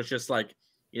those things where it's just like,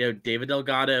 David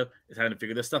Delgado is having to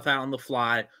figure this stuff out on the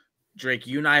fly. Drake,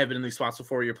 you and I have been in these spots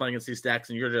before. You're playing against these decks,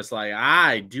 and you're just like,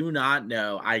 I do not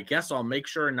know. I guess I'll make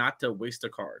sure not to waste a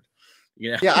card.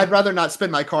 Yeah, I'd rather not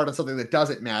spend my card on something that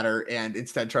doesn't matter and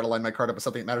instead try to line my card up with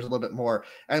something that matters a little bit more.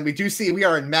 And we do see we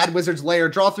are in Mad Wizard's Lair.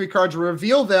 Draw 3 cards,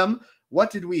 reveal them.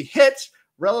 What did we hit?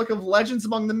 Relic of Legends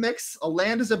among the mix. A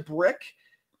land is a brick.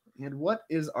 And what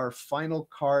is our final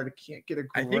card? Can't get a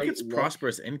great I think it's look.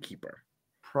 Prosperous Innkeeper.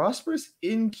 Prosperous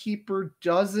Innkeeper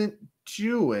doesn't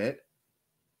do it.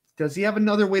 Does he have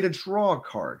another way to draw a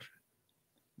card?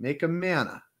 Make a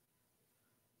mana.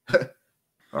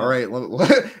 All right.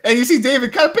 And you see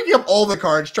David kind of picking up all the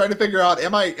cards, trying to figure out,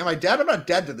 am I dead? I'm not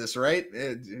dead to this, right?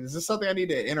 Is this something I need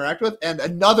to interact with? And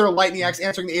another Lightning Axe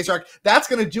answering the Acererak. That's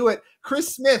going to do it.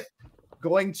 Chris Smith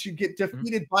going to get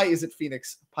defeated by Is It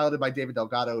Phoenix, piloted by David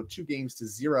Delgado,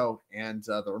 2-0. And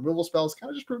the removal spells kind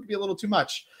of just proved to be a little too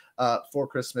much for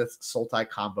Chris Smith's Sultai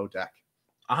combo deck.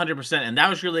 100%. And that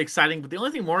was really exciting. But the only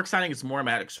thing more exciting is more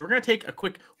Magic. So we're going to take a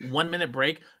quick 1-minute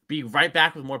break, be right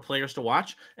back with more players to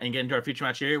watch, and get into our feature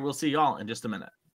match area. We'll see y'all in just a minute.